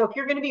containers. So if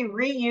you're going to be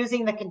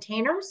reusing the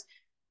containers,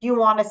 you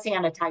want to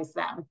sanitize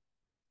them.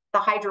 The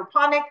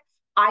hydroponic,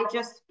 I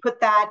just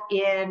put that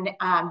in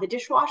the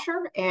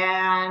dishwasher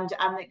and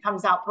it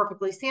comes out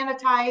perfectly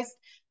sanitized.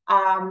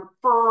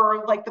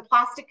 For like the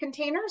plastic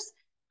containers,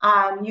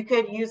 you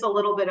could use a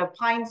little bit of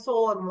pine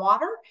sol and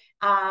water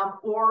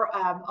or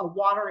a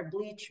water and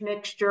bleach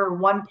mixture,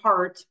 1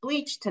 part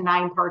bleach to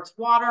 9 parts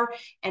water.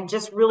 And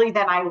just really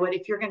then I would,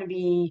 if you're going to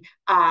be,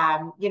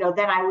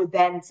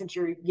 since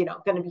you're,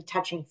 going to be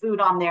touching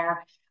food on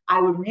there, I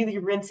would really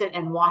rinse it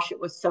and wash it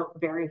with soap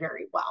very,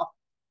 very well.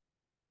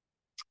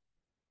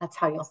 That's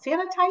how you'll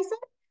sanitize it.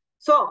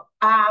 So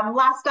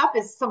last up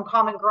is some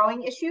common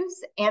growing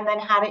issues and then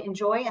how to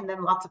enjoy and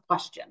then lots of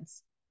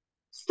questions.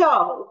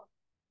 So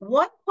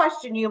one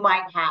question you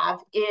might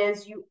have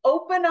is you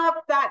open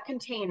up that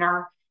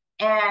container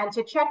and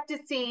to check to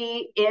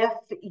see if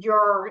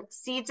your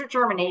seeds are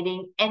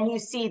germinating and you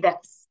see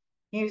this.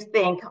 You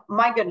think,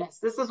 my goodness,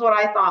 this is what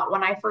I thought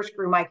when I first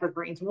grew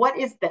microgreens. What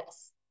is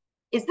this?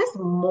 Is this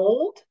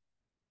mold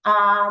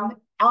on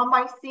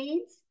my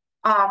seeds?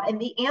 And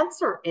the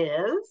answer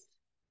is,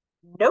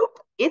 nope,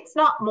 it's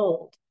not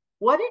mold.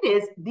 What it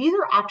is, these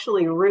are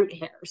actually root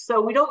hairs.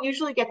 So we don't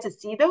usually get to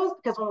see those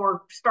because when we're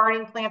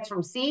starting plants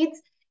from seeds,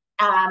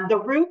 the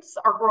roots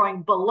are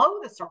growing below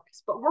the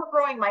surface, but we're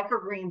growing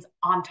microgreens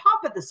on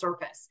top of the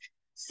surface.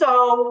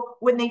 So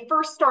when they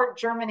first start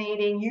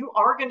germinating, you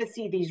are going to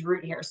see these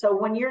root hairs. So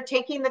when you're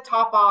taking the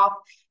top off,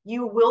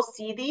 you will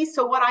see these.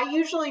 So what I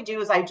usually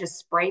do is I just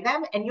spray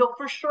them, and you'll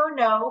for sure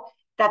know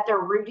that they're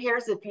root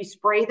hairs. If you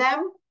spray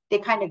them, they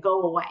kind of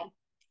go away.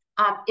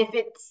 If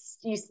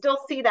you still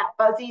see that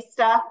fuzzy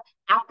stuff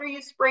after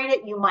you sprayed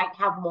it, you might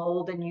have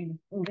mold and you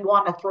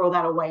want to throw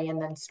that away and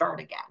then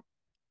start again.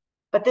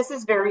 But this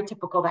is very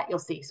typical that you'll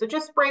see. So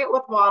just spray it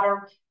with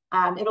water.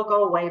 It'll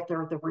go away if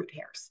they're the root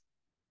hairs.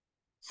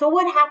 So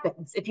what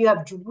happens if you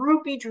have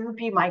droopy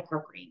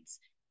microgreens?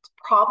 It's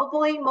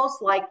probably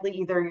most likely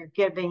either you're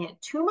giving it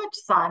too much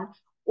sun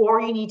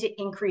or you need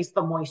to increase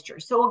the moisture.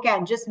 So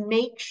again, just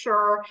make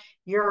sure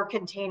your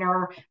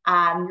container,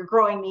 your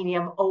growing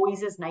medium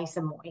always is nice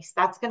and moist.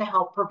 That's going to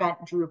help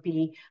prevent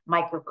droopy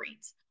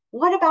microgreens.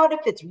 What about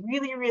if it's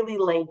really, really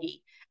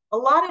leggy? A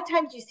lot of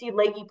times you see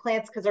leggy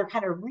plants because they're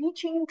kind of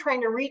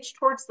trying to reach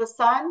towards the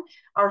sun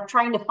or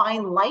trying to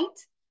find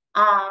light.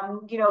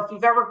 If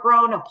you've ever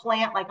grown a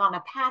plant like on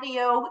a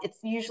patio, it's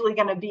usually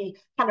going to be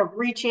kind of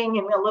reaching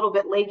and a little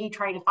bit leggy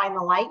trying to find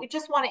the light. You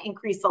just want to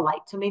increase the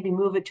light. So maybe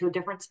move it to a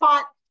different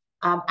spot,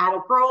 add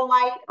a grow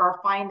light, or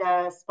find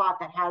a spot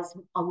that has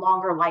a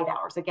longer light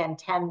hours, again,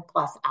 10+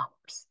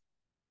 hours.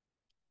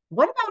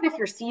 What about if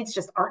your seeds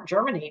just aren't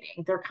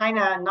germinating? They're kind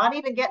of not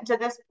even getting to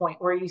this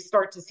point where you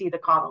start to see the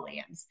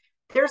cotyledons.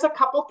 There's a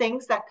couple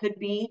things that could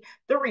be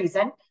the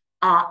reason.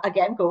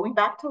 Again, going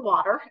back to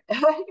water,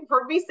 you've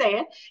heard me say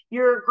it,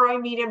 your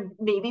growing medium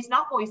maybe is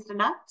not moist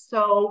enough,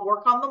 so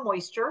work on the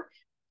moisture.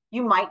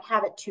 You might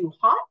have it too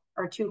hot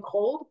or too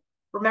cold.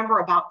 Remember,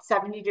 about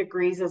 70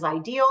 degrees is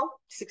ideal,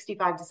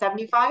 65 to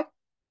 75.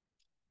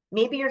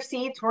 Maybe your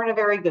seeds weren't a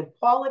very good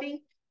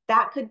quality.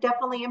 That could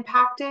definitely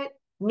impact it.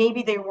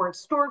 Maybe they weren't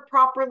stored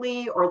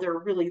properly or they're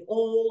really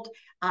old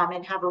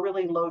and have a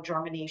really low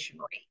germination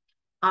rate.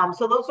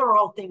 So those are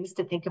all things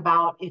to think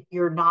about if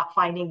you're not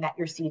finding that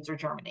your seeds are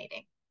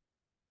germinating.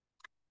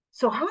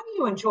 So how do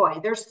you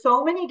enjoy? There's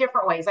so many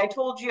different ways. I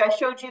showed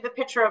you the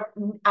picture of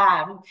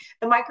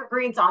the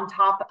microgreens on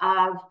top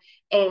of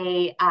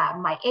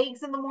my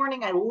eggs in the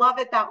morning. I love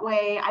it that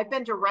way. I've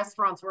been to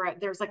restaurants where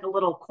there's like a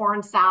little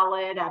corn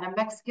salad at a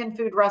Mexican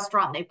food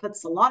restaurant. And they put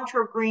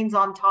cilantro greens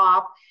on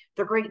top.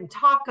 They're great in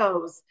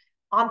tacos,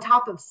 on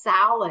top of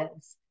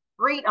salads,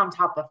 great on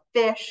top of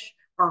fish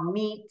or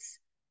meats.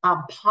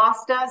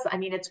 Pastas, I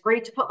mean, it's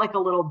great to put like a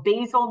little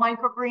basil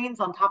microgreens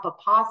on top of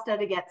pasta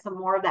to get some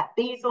more of that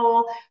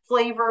basil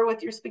flavor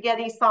with your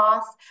spaghetti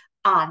sauce,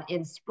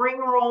 in spring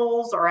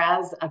rolls or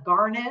as a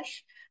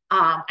garnish.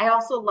 I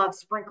also love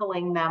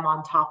sprinkling them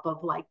on top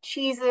of like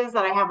cheeses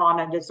that I have on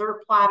a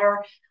dessert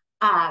platter.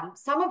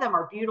 Some of them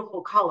are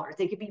beautiful colors.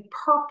 They could be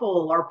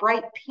purple or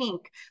bright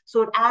pink.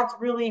 So it adds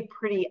really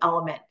pretty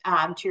element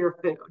to your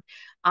food.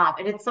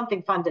 And it's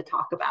something fun to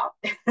talk about.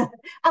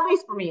 At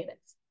least for me it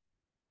is.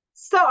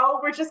 So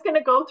we're just going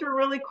to go through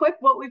really quick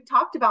what we've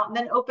talked about and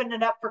then open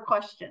it up for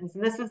questions.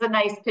 And this is a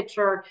nice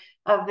picture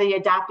of the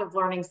Adaptive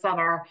Learning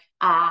Center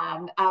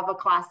of a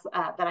class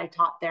that I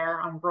taught there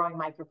on growing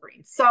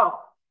microgreens. So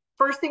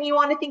first thing you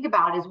want to think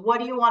about is, what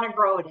do you want to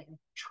grow it in,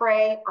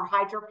 tray or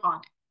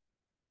hydroponic?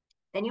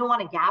 Then you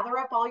want to gather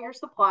up all your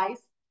supplies.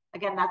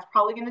 Again, that's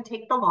probably going to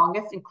take the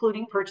longest,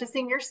 including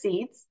purchasing your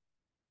seeds.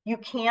 You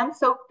can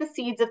soak the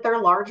seeds if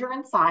they're larger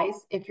in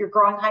size. If you're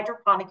growing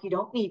hydroponic, you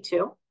don't need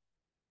to.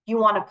 You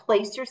want to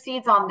place your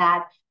seeds on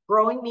that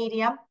growing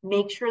medium.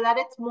 Make sure that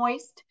it's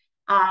moist,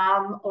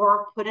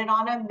 or put it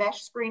on a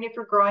mesh screen if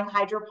you're growing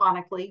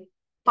hydroponically.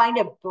 Find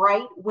a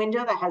bright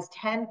window that has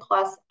 10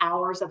 plus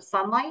hours of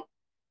sunlight.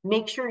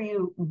 Make sure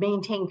you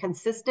maintain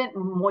consistent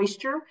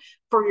moisture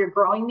for your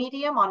growing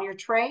medium on your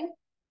tray,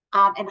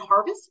 and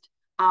harvest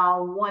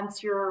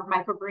once your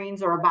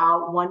microgreens are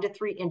about 1 to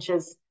 3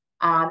 inches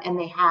and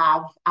they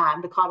have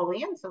the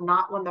cotyledon, so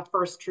not when the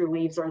first true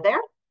leaves are there.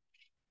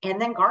 And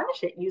then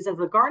garnish it. Use as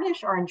a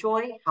garnish or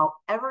enjoy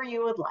however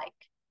you would like.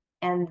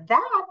 And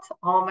that,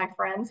 all my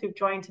friends who've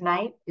joined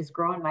tonight, is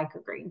growing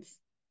microgreens.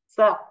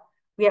 So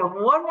we have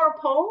one more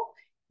poll.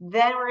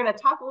 Then we're going to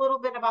talk a little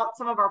bit about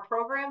some of our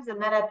programs.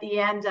 And then at the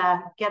end,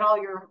 get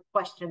all your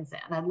questions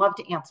in. I'd love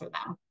to answer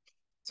them.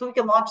 So we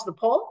can launch the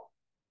poll.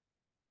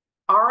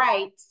 All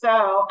right.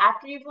 So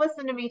after you've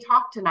listened to me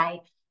talk tonight,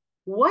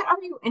 what are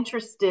you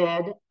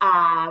interested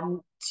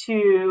to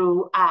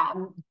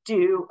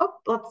do? Oh,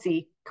 let's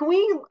see. Can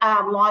we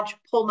launch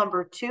poll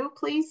number 2,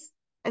 please?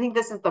 I think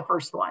this is the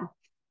first one.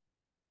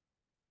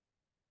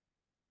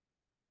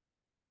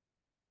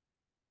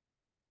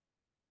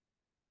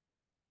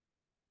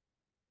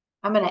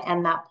 I'm going to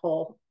end that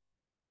poll.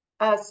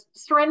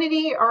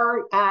 Serenity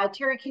or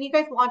Terry, can you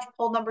guys launch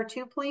poll number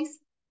 2, please?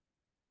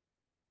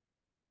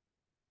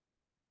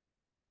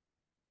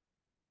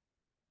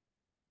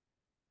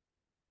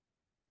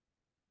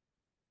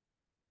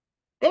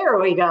 There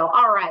we go.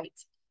 All right.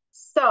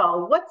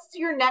 So what's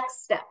your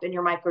next step in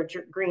your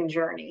microgreen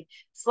journey?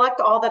 Select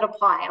all that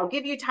apply. I'll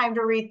give you time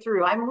to read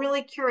through. I'm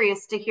really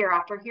curious to hear,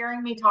 after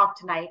hearing me talk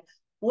tonight,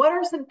 what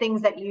are some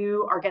things that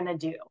you are going to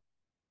do?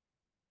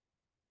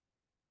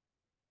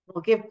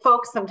 We'll give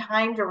folks some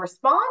time to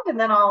respond, and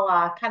then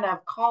I'll kind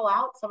of call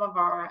out some of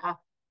our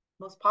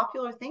most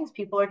popular things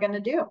people are going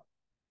to do.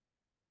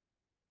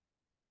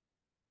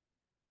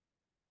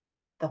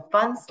 The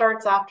fun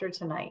starts after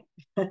tonight.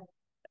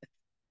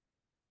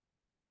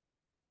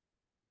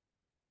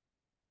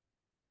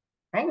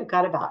 Right, we've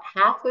got about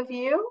half of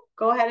you.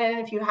 Go ahead and,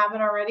 if you haven't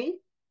already,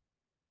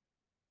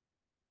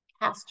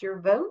 cast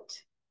your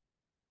vote.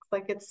 Looks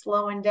like it's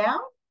slowing down.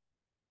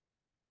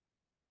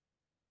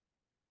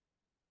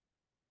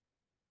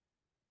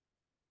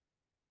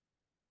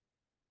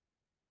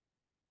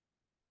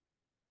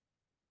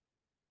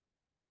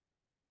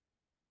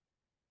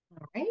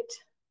 All right.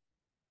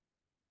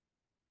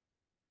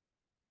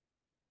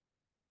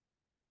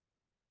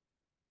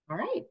 All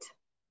right.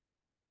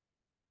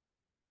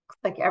 Looks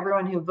like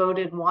everyone who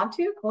voted want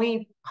to. Can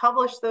we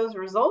publish those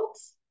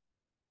results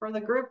for the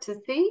group to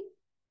see?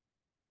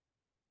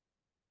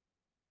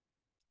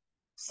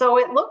 So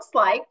it looks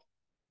like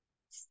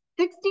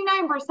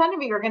 69%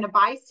 of you are going to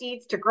buy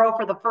seeds to grow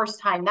for the first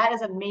time. That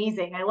is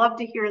amazing. I love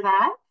to hear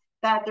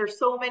that there's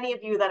so many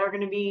of you that are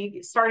going to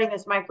be starting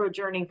this micro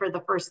journey for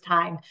the first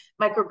time,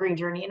 microgreen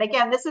journey. And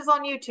again, this is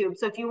on YouTube.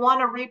 So if you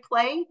want to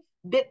replay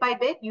bit by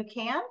bit, you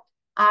can.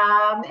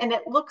 And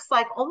it looks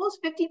like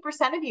almost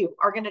 50% of you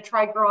are going to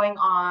try growing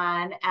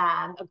on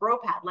a grow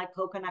pad like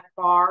coconut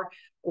coir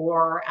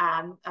or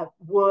a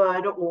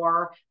wood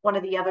or one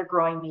of the other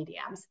growing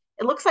mediums.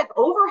 It looks like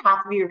over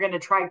half of you are going to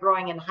try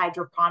growing in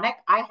hydroponic.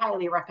 I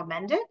highly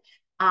recommend it.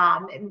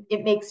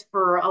 It makes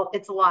for,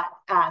 it's a lot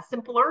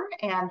simpler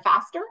and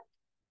faster.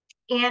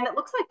 And it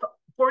looks like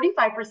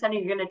 45% of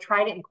you are going to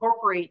try to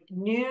incorporate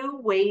new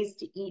ways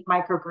to eat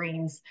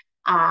microgreens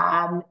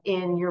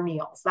in your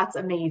meals. That's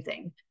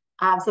amazing.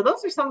 So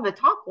those are some of the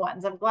top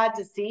ones. I'm glad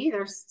to see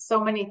there's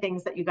so many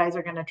things that you guys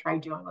are going to try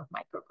doing with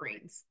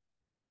microgreens.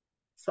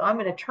 So I'm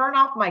going to turn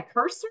off my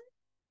cursor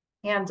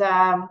And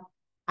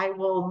I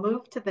will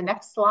move to the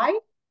next slide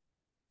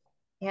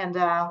and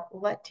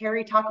let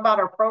Terry talk about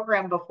our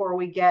program before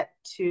we get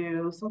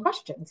to some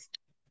questions.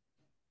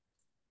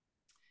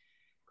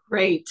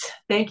 Great.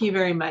 Thank you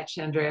very much,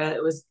 Andrea.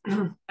 It was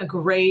a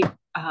great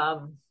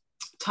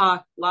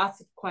talk,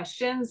 lots of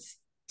questions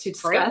to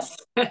discuss.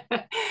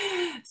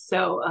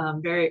 So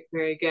very,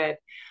 very good.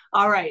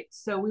 All right.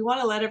 So we want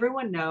to let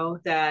everyone know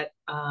that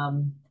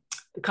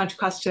the Contra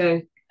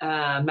Costa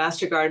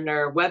Master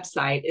Gardener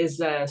website is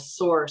a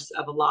source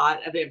of a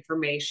lot of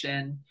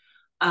information.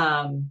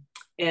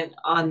 And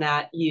on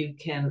that, you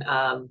can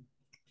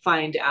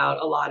find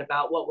out a lot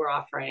about what we're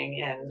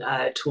offering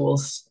and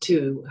tools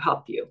to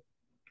help you.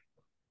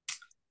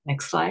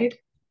 Next slide.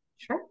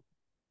 Sure.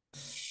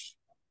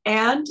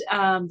 And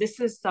this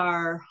is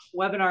our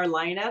webinar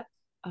lineup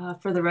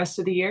for the rest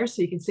of the year.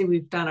 So you can see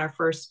we've done our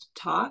first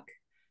talk.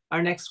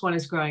 Our next one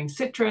is growing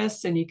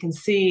citrus, and you can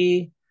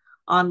see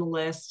on the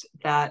list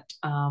that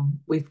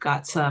we've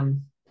got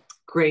some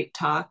great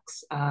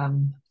talks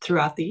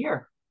throughout the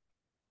year.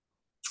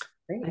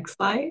 Great. Next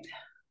slide.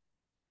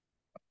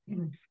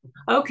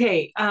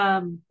 Okay,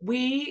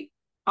 we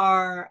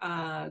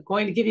are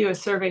going to give you a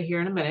survey here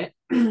in a minute.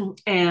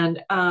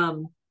 And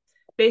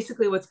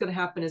basically what's going to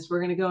happen is we're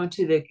going to go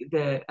into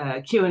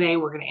the Q&A.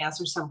 We're going to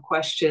answer some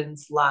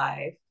questions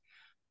live.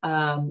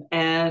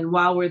 And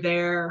while we're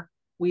there,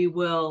 we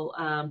will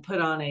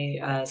put on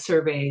a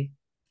survey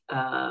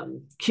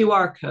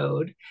QR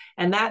code.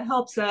 And that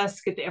helps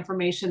us get the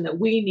information that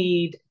we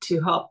need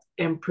to help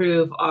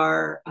improve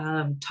our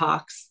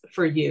talks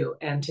for you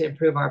and to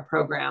improve our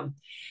program.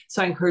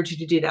 So I encourage you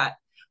to do that.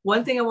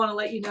 One thing I want to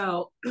let you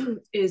know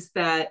is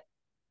that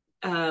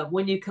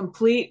when you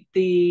complete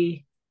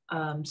the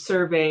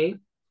survey,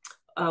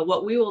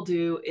 what we will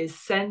do is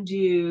send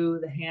you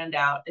the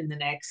handout in the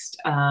next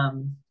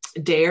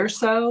day or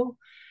so.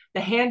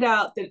 The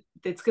handout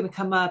that's going to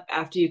come up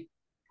after you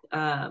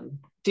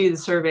do the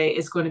survey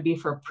is going to be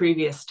for a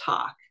previous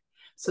talk.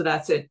 So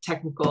that's a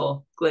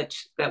technical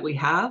glitch that we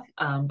have,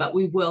 but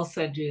we will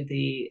send you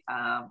the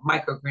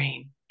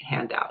microgreen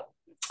handout.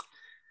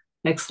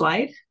 Next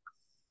slide.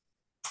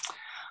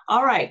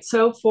 All right,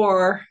 so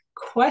for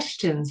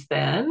questions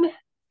then,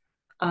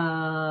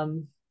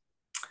 the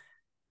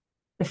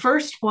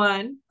first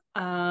one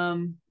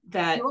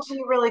that you want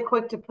me really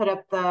quick to put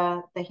up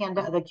the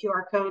handout, the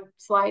QR code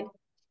slide.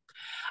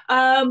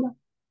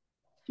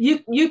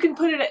 You can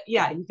put it,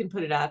 yeah, you can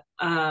put it up.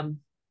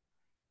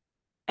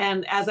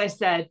 And as I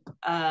said,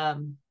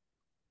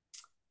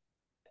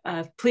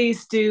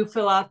 please do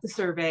fill out the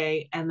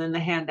survey, and then the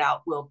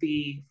handout will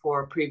be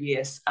for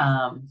previous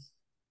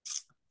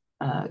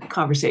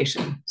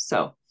conversation.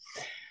 So,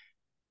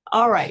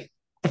 all right.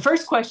 The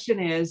first question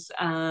is,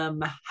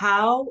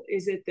 how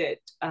is it that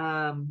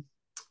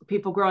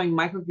people growing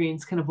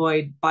microgreens can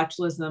avoid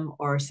botulism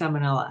or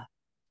salmonella?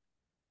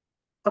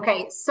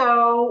 Okay,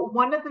 so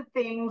one of the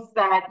things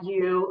that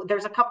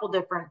there's a couple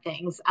different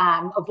things.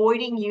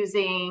 Avoiding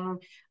using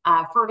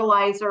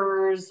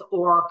fertilizers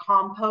or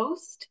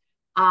compost,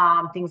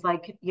 things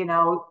like,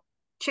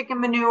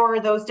 chicken manure,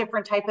 those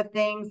different type of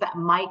things that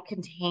might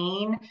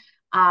contain,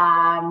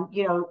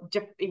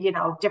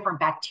 different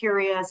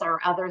bacteria or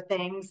other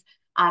things.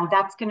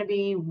 That's going to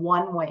be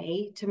one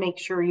way to make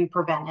sure you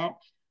prevent it.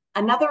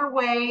 Another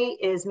way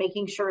is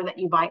making sure that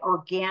you buy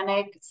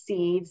organic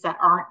seeds that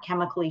aren't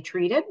chemically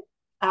treated.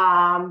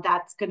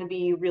 That's going to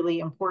be really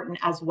important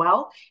as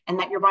well, and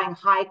that you're buying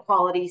high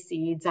quality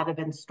seeds that have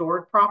been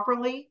stored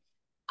properly.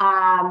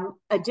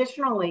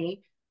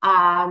 Additionally,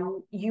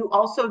 you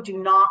also do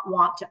not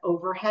want to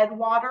overhead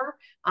water.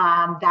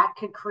 That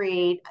could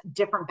create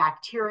different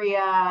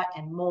bacteria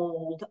and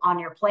mold on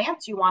your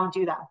plants. You want to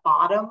do that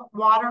bottom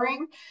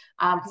watering,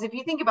 because if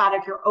you think about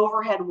it, if you're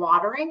overhead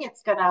watering,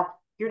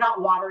 you're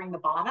not watering the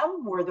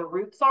bottom where the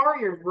roots are,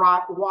 you're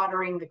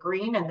watering the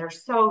green, and they're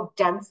so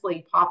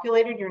densely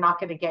populated, you're not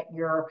going to get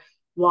your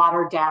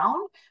water down,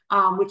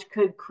 which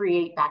could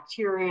create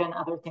bacteria and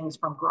other things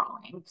from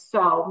growing.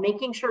 So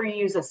making sure you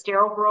use a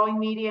sterile growing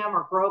medium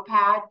or grow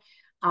pad,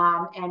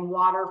 and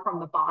water from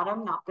the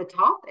bottom, not the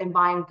top, and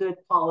buying good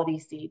quality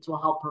seeds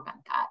will help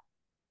prevent that.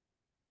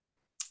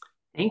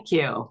 Thank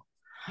you.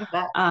 You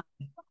bet.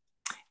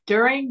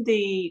 During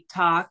the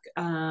talk,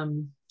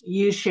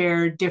 you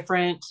shared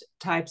different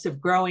types of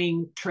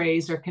growing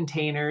trays or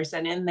containers,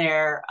 and in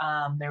there,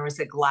 there was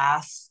a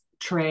glass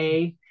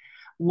tray.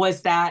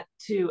 Was that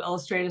to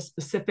illustrate a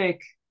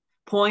specific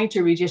point, or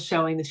were we just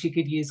showing that you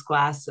could use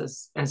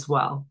glasses as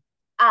well?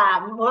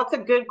 Well, that's a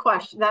good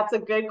question. That's a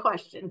good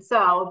question.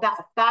 So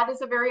that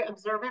is a very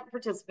observant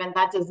participant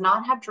that does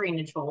not have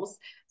drainage holes.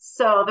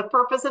 So the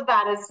purpose of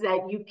that is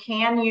that you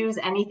can use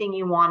anything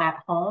you want at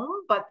home,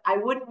 but I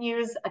wouldn't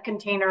use a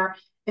container.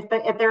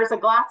 If there's a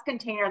glass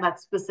container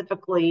that's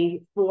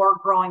specifically for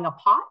growing a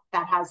pot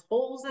that has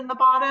holes in the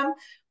bottom,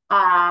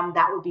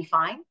 that would be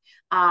fine.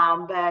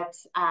 But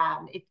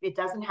if it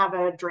doesn't have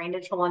a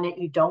drainage hole in it,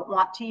 you don't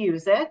want to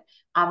use it.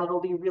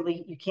 It'll be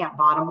you can't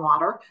bottom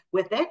water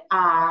with it.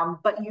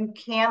 But you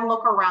can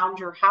look around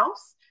your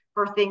house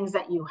for things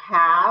that you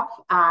have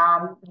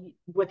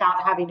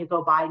without having to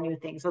go buy new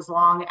things, as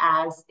long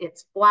as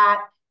it's flat,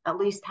 at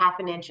least half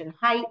an inch in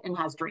height, and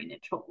has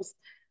drainage holes.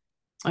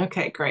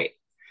 Okay, great.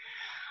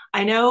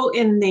 I know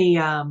in the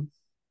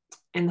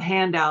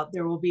handout,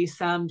 there will be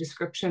some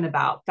description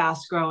about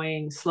fast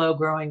growing, slow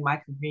growing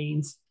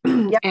microgreens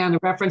Yep. and a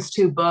reference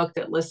to a book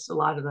that lists a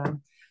lot of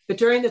them. But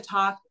during the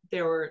talk,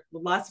 there were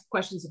lots of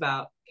questions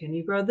about, can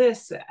you grow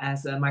this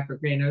as a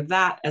microgreen or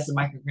that as a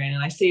microgreen?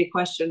 And I see a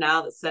question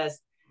now that says,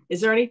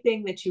 is there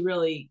anything that you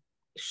really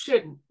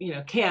shouldn't,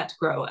 can't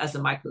grow as a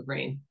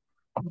microgreen?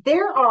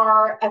 There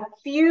are a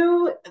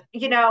few,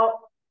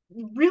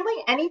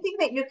 really anything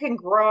that you can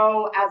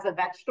grow as a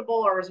vegetable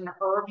or as an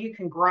herb you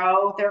can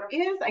grow.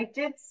 I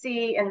did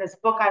see in this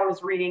book I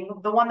was reading,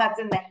 the one that's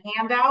in the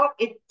handout,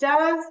 it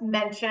does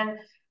mention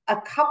a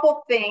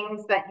couple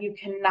things that you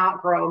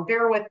cannot grow.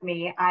 Bear with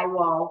me. I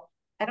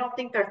don't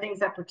think they're things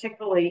that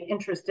particularly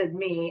interested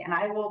me, and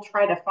I will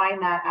try to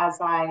find that as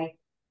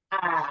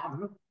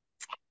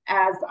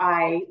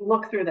I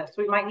look through this.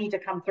 We might need to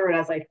come through it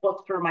as I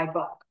flip through my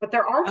book. But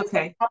there are just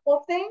a couple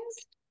of things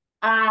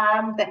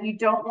that you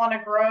don't want to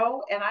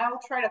grow, and I'll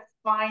try to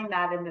find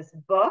that in this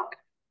book.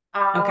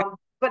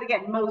 But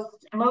again,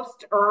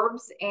 most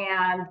herbs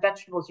and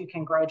vegetables you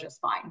can grow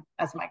just fine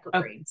as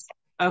microgreens.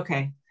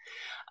 Okay.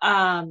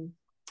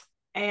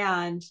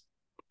 And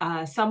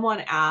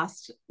someone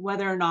asked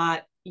whether or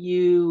not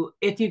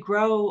if you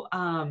grow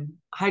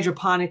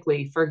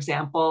hydroponically, for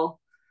example,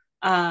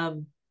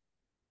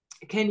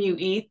 can you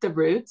eat the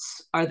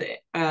roots? Are they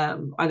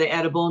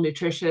edible,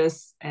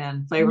 nutritious,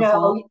 and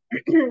flavorful?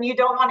 No, you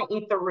don't want to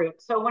eat the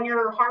roots. So when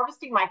you're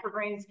harvesting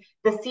microgreens,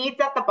 the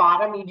seeds at the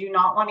bottom, you do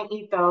not want to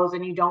eat those,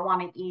 and you don't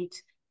want to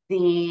eat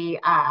the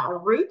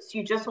roots.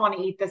 You just want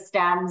to eat the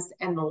stems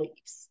and the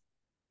leaves.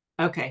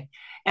 Okay.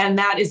 And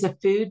that is a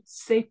food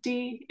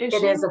safety issue?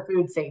 It is a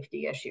food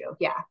safety issue,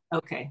 yeah.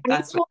 Okay. When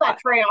you pull that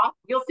tray off,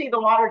 you'll see the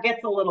water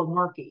gets a little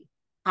murky.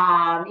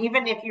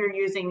 Even if you're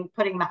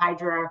putting the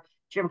hydrogen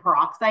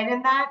peroxide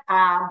in that,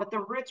 but the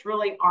roots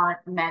really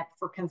aren't meant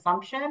for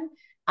consumption.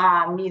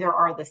 Neither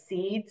are the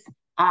seeds,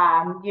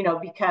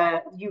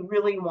 because you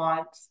really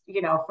want,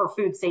 for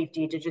food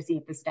safety to just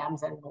eat the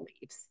stems and the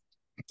leaves.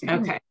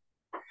 Okay.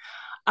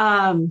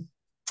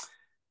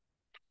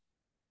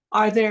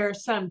 Are there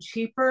some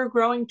cheaper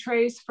growing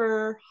trays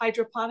for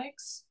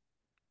hydroponics?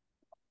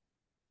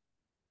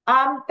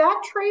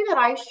 That tray that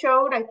I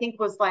showed, I think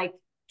was like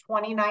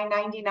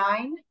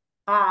 $29.99.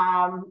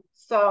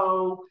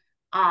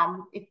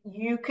 If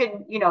you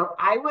can,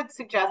 I would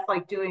suggest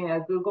like doing a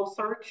Google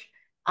search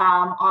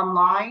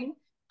online.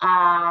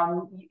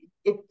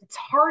 It's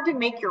hard to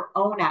make your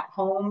own at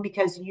home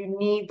because you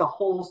need the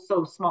holes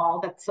so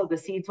small so the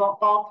seeds won't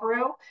fall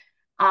through.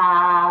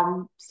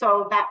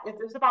 So that it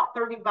was about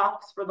 $30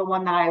 for the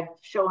one that I'm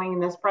showing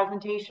in this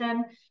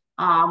presentation.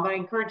 But I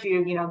encourage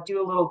you,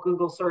 do a little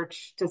Google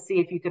search to see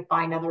if you could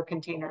find other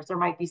containers. There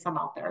might be some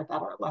out there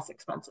that are less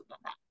expensive than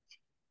that.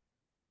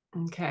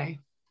 Okay.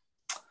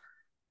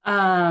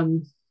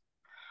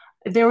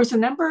 There was a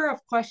number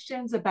of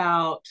questions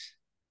about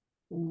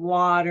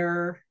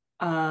water.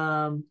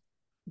 Some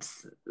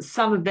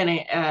have been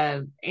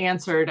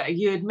answered.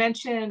 You had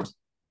mentioned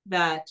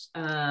that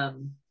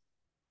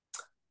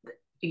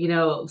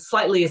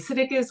slightly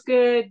acidic is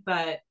good,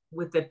 but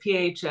with the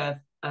pH of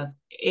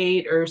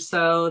 8 or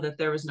so, that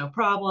there was no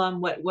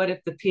problem. What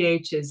if the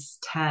pH is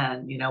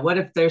 10? What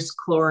if there's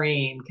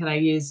chlorine? Can I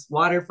use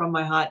water from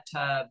my hot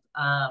tub?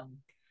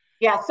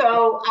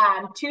 So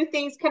two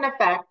things can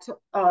affect,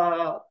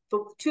 the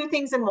two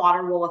things in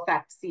water will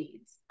affect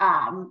seeds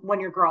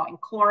when you're growing: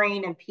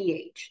 chlorine and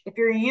pH. If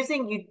you're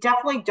you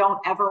definitely don't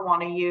ever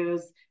want to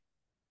use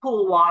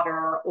pool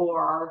water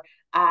or,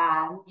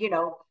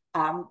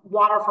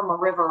 water from a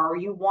river, or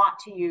you want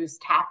to use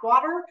tap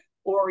water,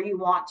 or you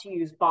want to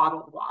use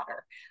bottled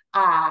water.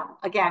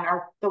 Again,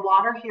 the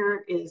water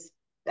here is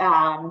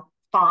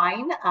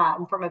fine.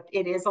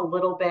 It is a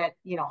little bit,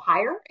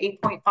 higher,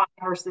 8.5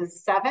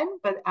 versus 7,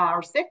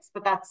 or 6,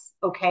 but that's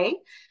okay.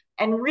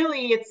 And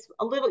really, you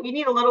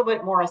need a little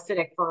bit more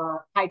acidic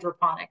for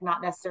hydroponic,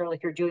 not necessarily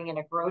if you're doing in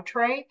a grow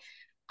tray.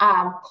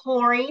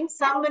 Chlorine,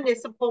 some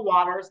municipal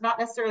waters, not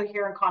necessarily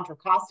here in Contra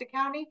Costa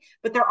County,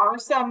 but there are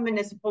some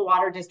municipal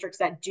water districts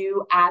that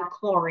do add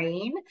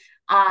chlorine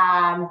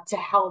to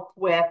help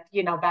with,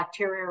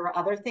 bacteria or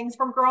other things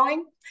from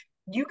growing.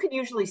 You could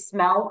usually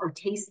smell or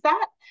taste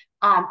that.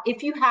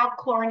 If you have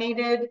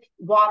chlorinated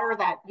water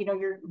that,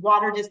 your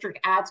water district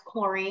adds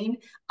chlorine,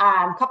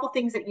 a couple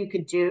things that you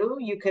could do.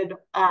 You could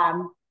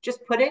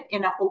just put it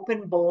in an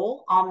open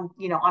bowl on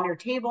your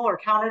table or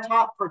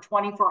countertop for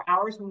 24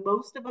 hours.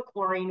 Most of the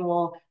chlorine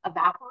will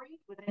evaporate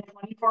within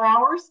 24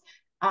 hours.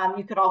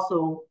 You could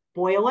also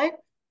boil it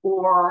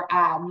or,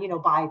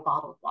 buy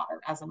bottled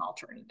water as an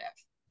alternative.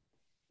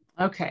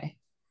 Okay.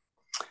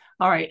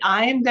 All right.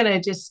 I'm going to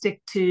just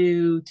stick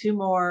to two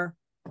more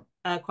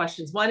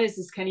questions. One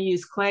is can you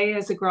use clay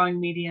as a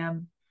growing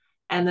medium?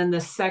 And then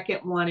the second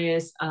one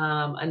is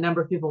a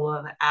number of people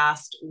have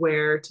asked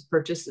where to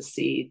purchase the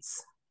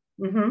seeds.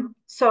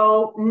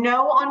 So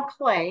no on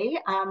clay.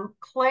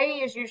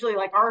 Clay is usually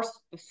like our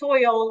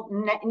soil,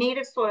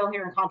 native soil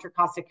here in Contra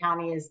Costa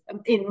County is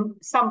in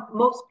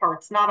most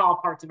parts, not all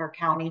parts of our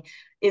county,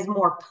 is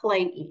more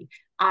clayey.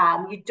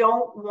 You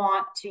don't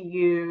want to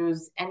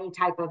use any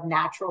type of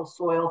natural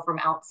soil from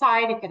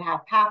outside. It could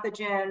have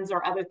pathogens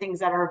or other things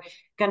that are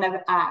going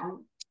to,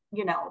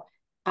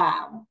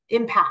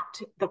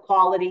 impact the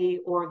quality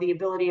or the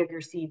ability of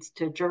your seeds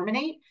to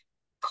germinate.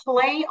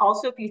 Clay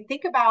also, if you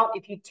think about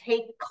if you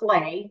take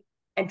clay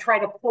and try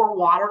to pour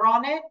water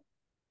on it,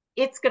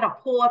 it's going to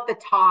pull at the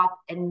top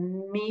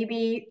and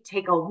maybe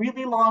take a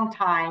really long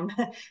time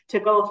to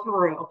go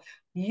through.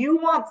 You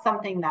want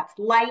something that's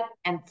light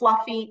and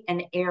fluffy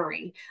and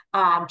airy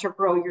to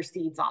grow your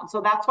seeds on.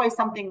 So that's why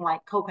something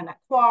like coconut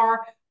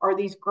coir or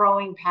these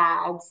growing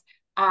pads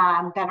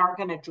that aren't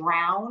going to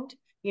drown,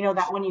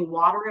 that when you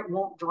water it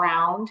won't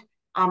drown,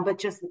 but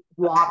just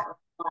water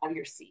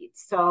your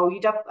seeds. So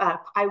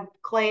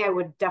clay, I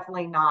would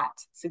definitely not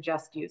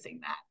suggest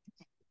using that.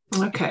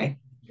 Okay,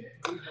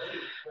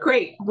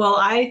 great. Well,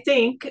 I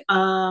think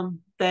that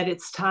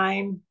it's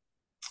time.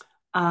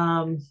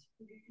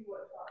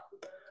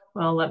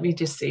 Well, let me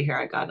just see here.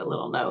 I got a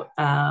little note.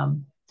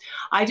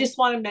 I just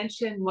want to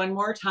mention one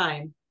more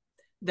time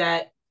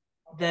that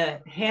the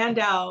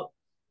handout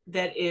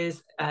that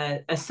is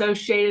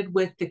associated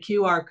with the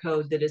QR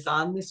code that is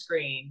on the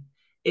screen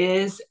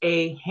is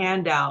a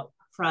handout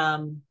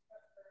from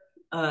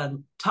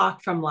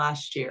talk from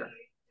last year.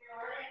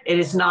 It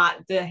is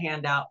not the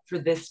handout for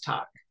this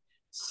talk.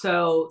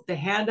 So the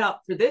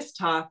handout for this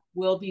talk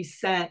will be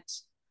sent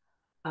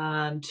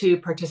to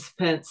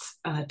participants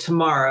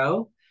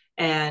tomorrow.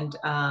 And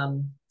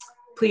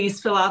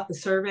please fill out the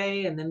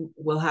survey, and then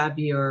we'll have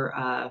your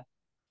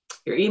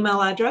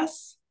email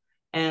address,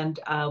 and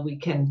we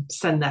can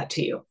send that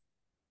to you.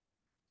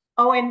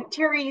 Oh, and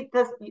Terry,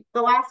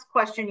 the last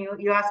question,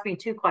 you asked me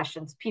 2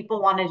 questions.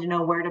 People wanted to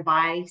know where to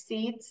buy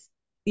seeds.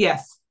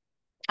 Yes.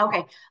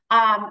 Okay.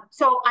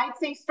 So I'd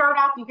say start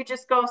off, you could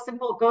just go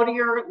to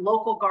your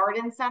local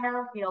garden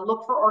center,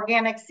 look for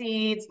organic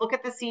seeds, look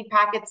at the seed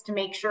packets to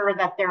make sure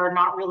that they're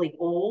not really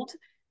old.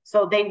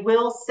 So they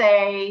will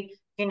say,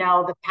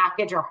 the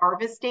package or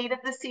harvest date of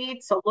the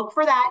seed. So look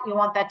for that. You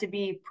want that to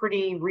be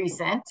pretty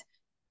recent.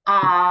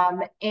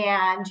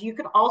 And you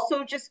could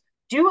also just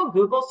do a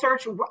Google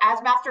search.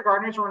 As Master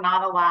Gardeners, we're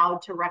not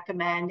allowed to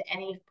recommend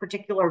any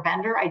particular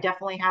vendor. I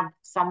definitely have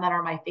some that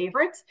are my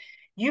favorites.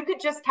 You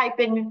could just type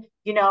in,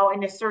 in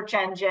a search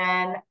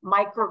engine,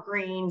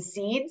 microgreen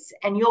seeds,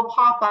 and you'll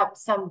pop up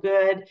some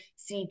good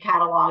seed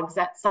catalogs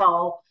that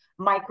sell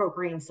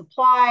microgreen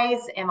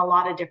supplies and a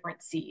lot of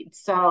different seeds.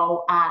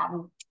 So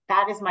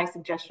that is my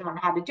suggestion on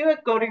how to do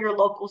it. Go to your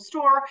local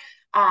store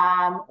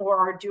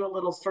or do a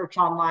little search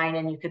online,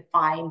 and you could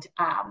find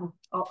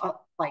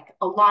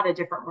a lot of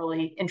different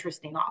really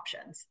interesting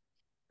options.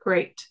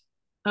 Great.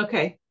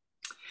 Okay.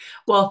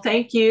 Well,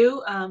 thank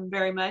you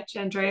very much,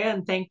 Andrea,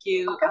 and thank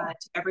you to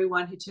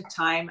everyone who took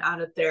time out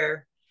of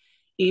their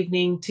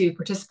evening to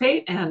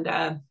participate,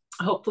 and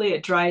hopefully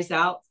it dries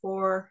out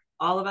for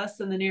all of us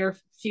in the near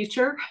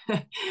future.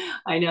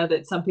 I know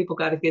that some people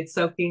got a good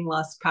soaking,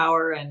 lost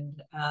power,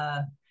 and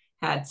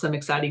had some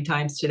exciting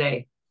times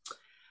today.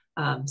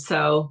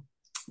 So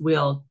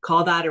we'll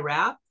call that a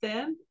wrap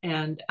then,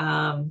 and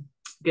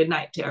good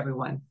night to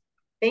everyone.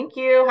 Thank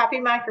you. Happy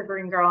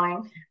microgreen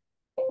growing.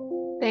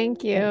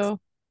 Thank you.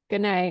 Thanks.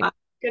 Good night. Bye.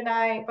 Good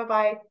night.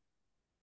 Bye-bye.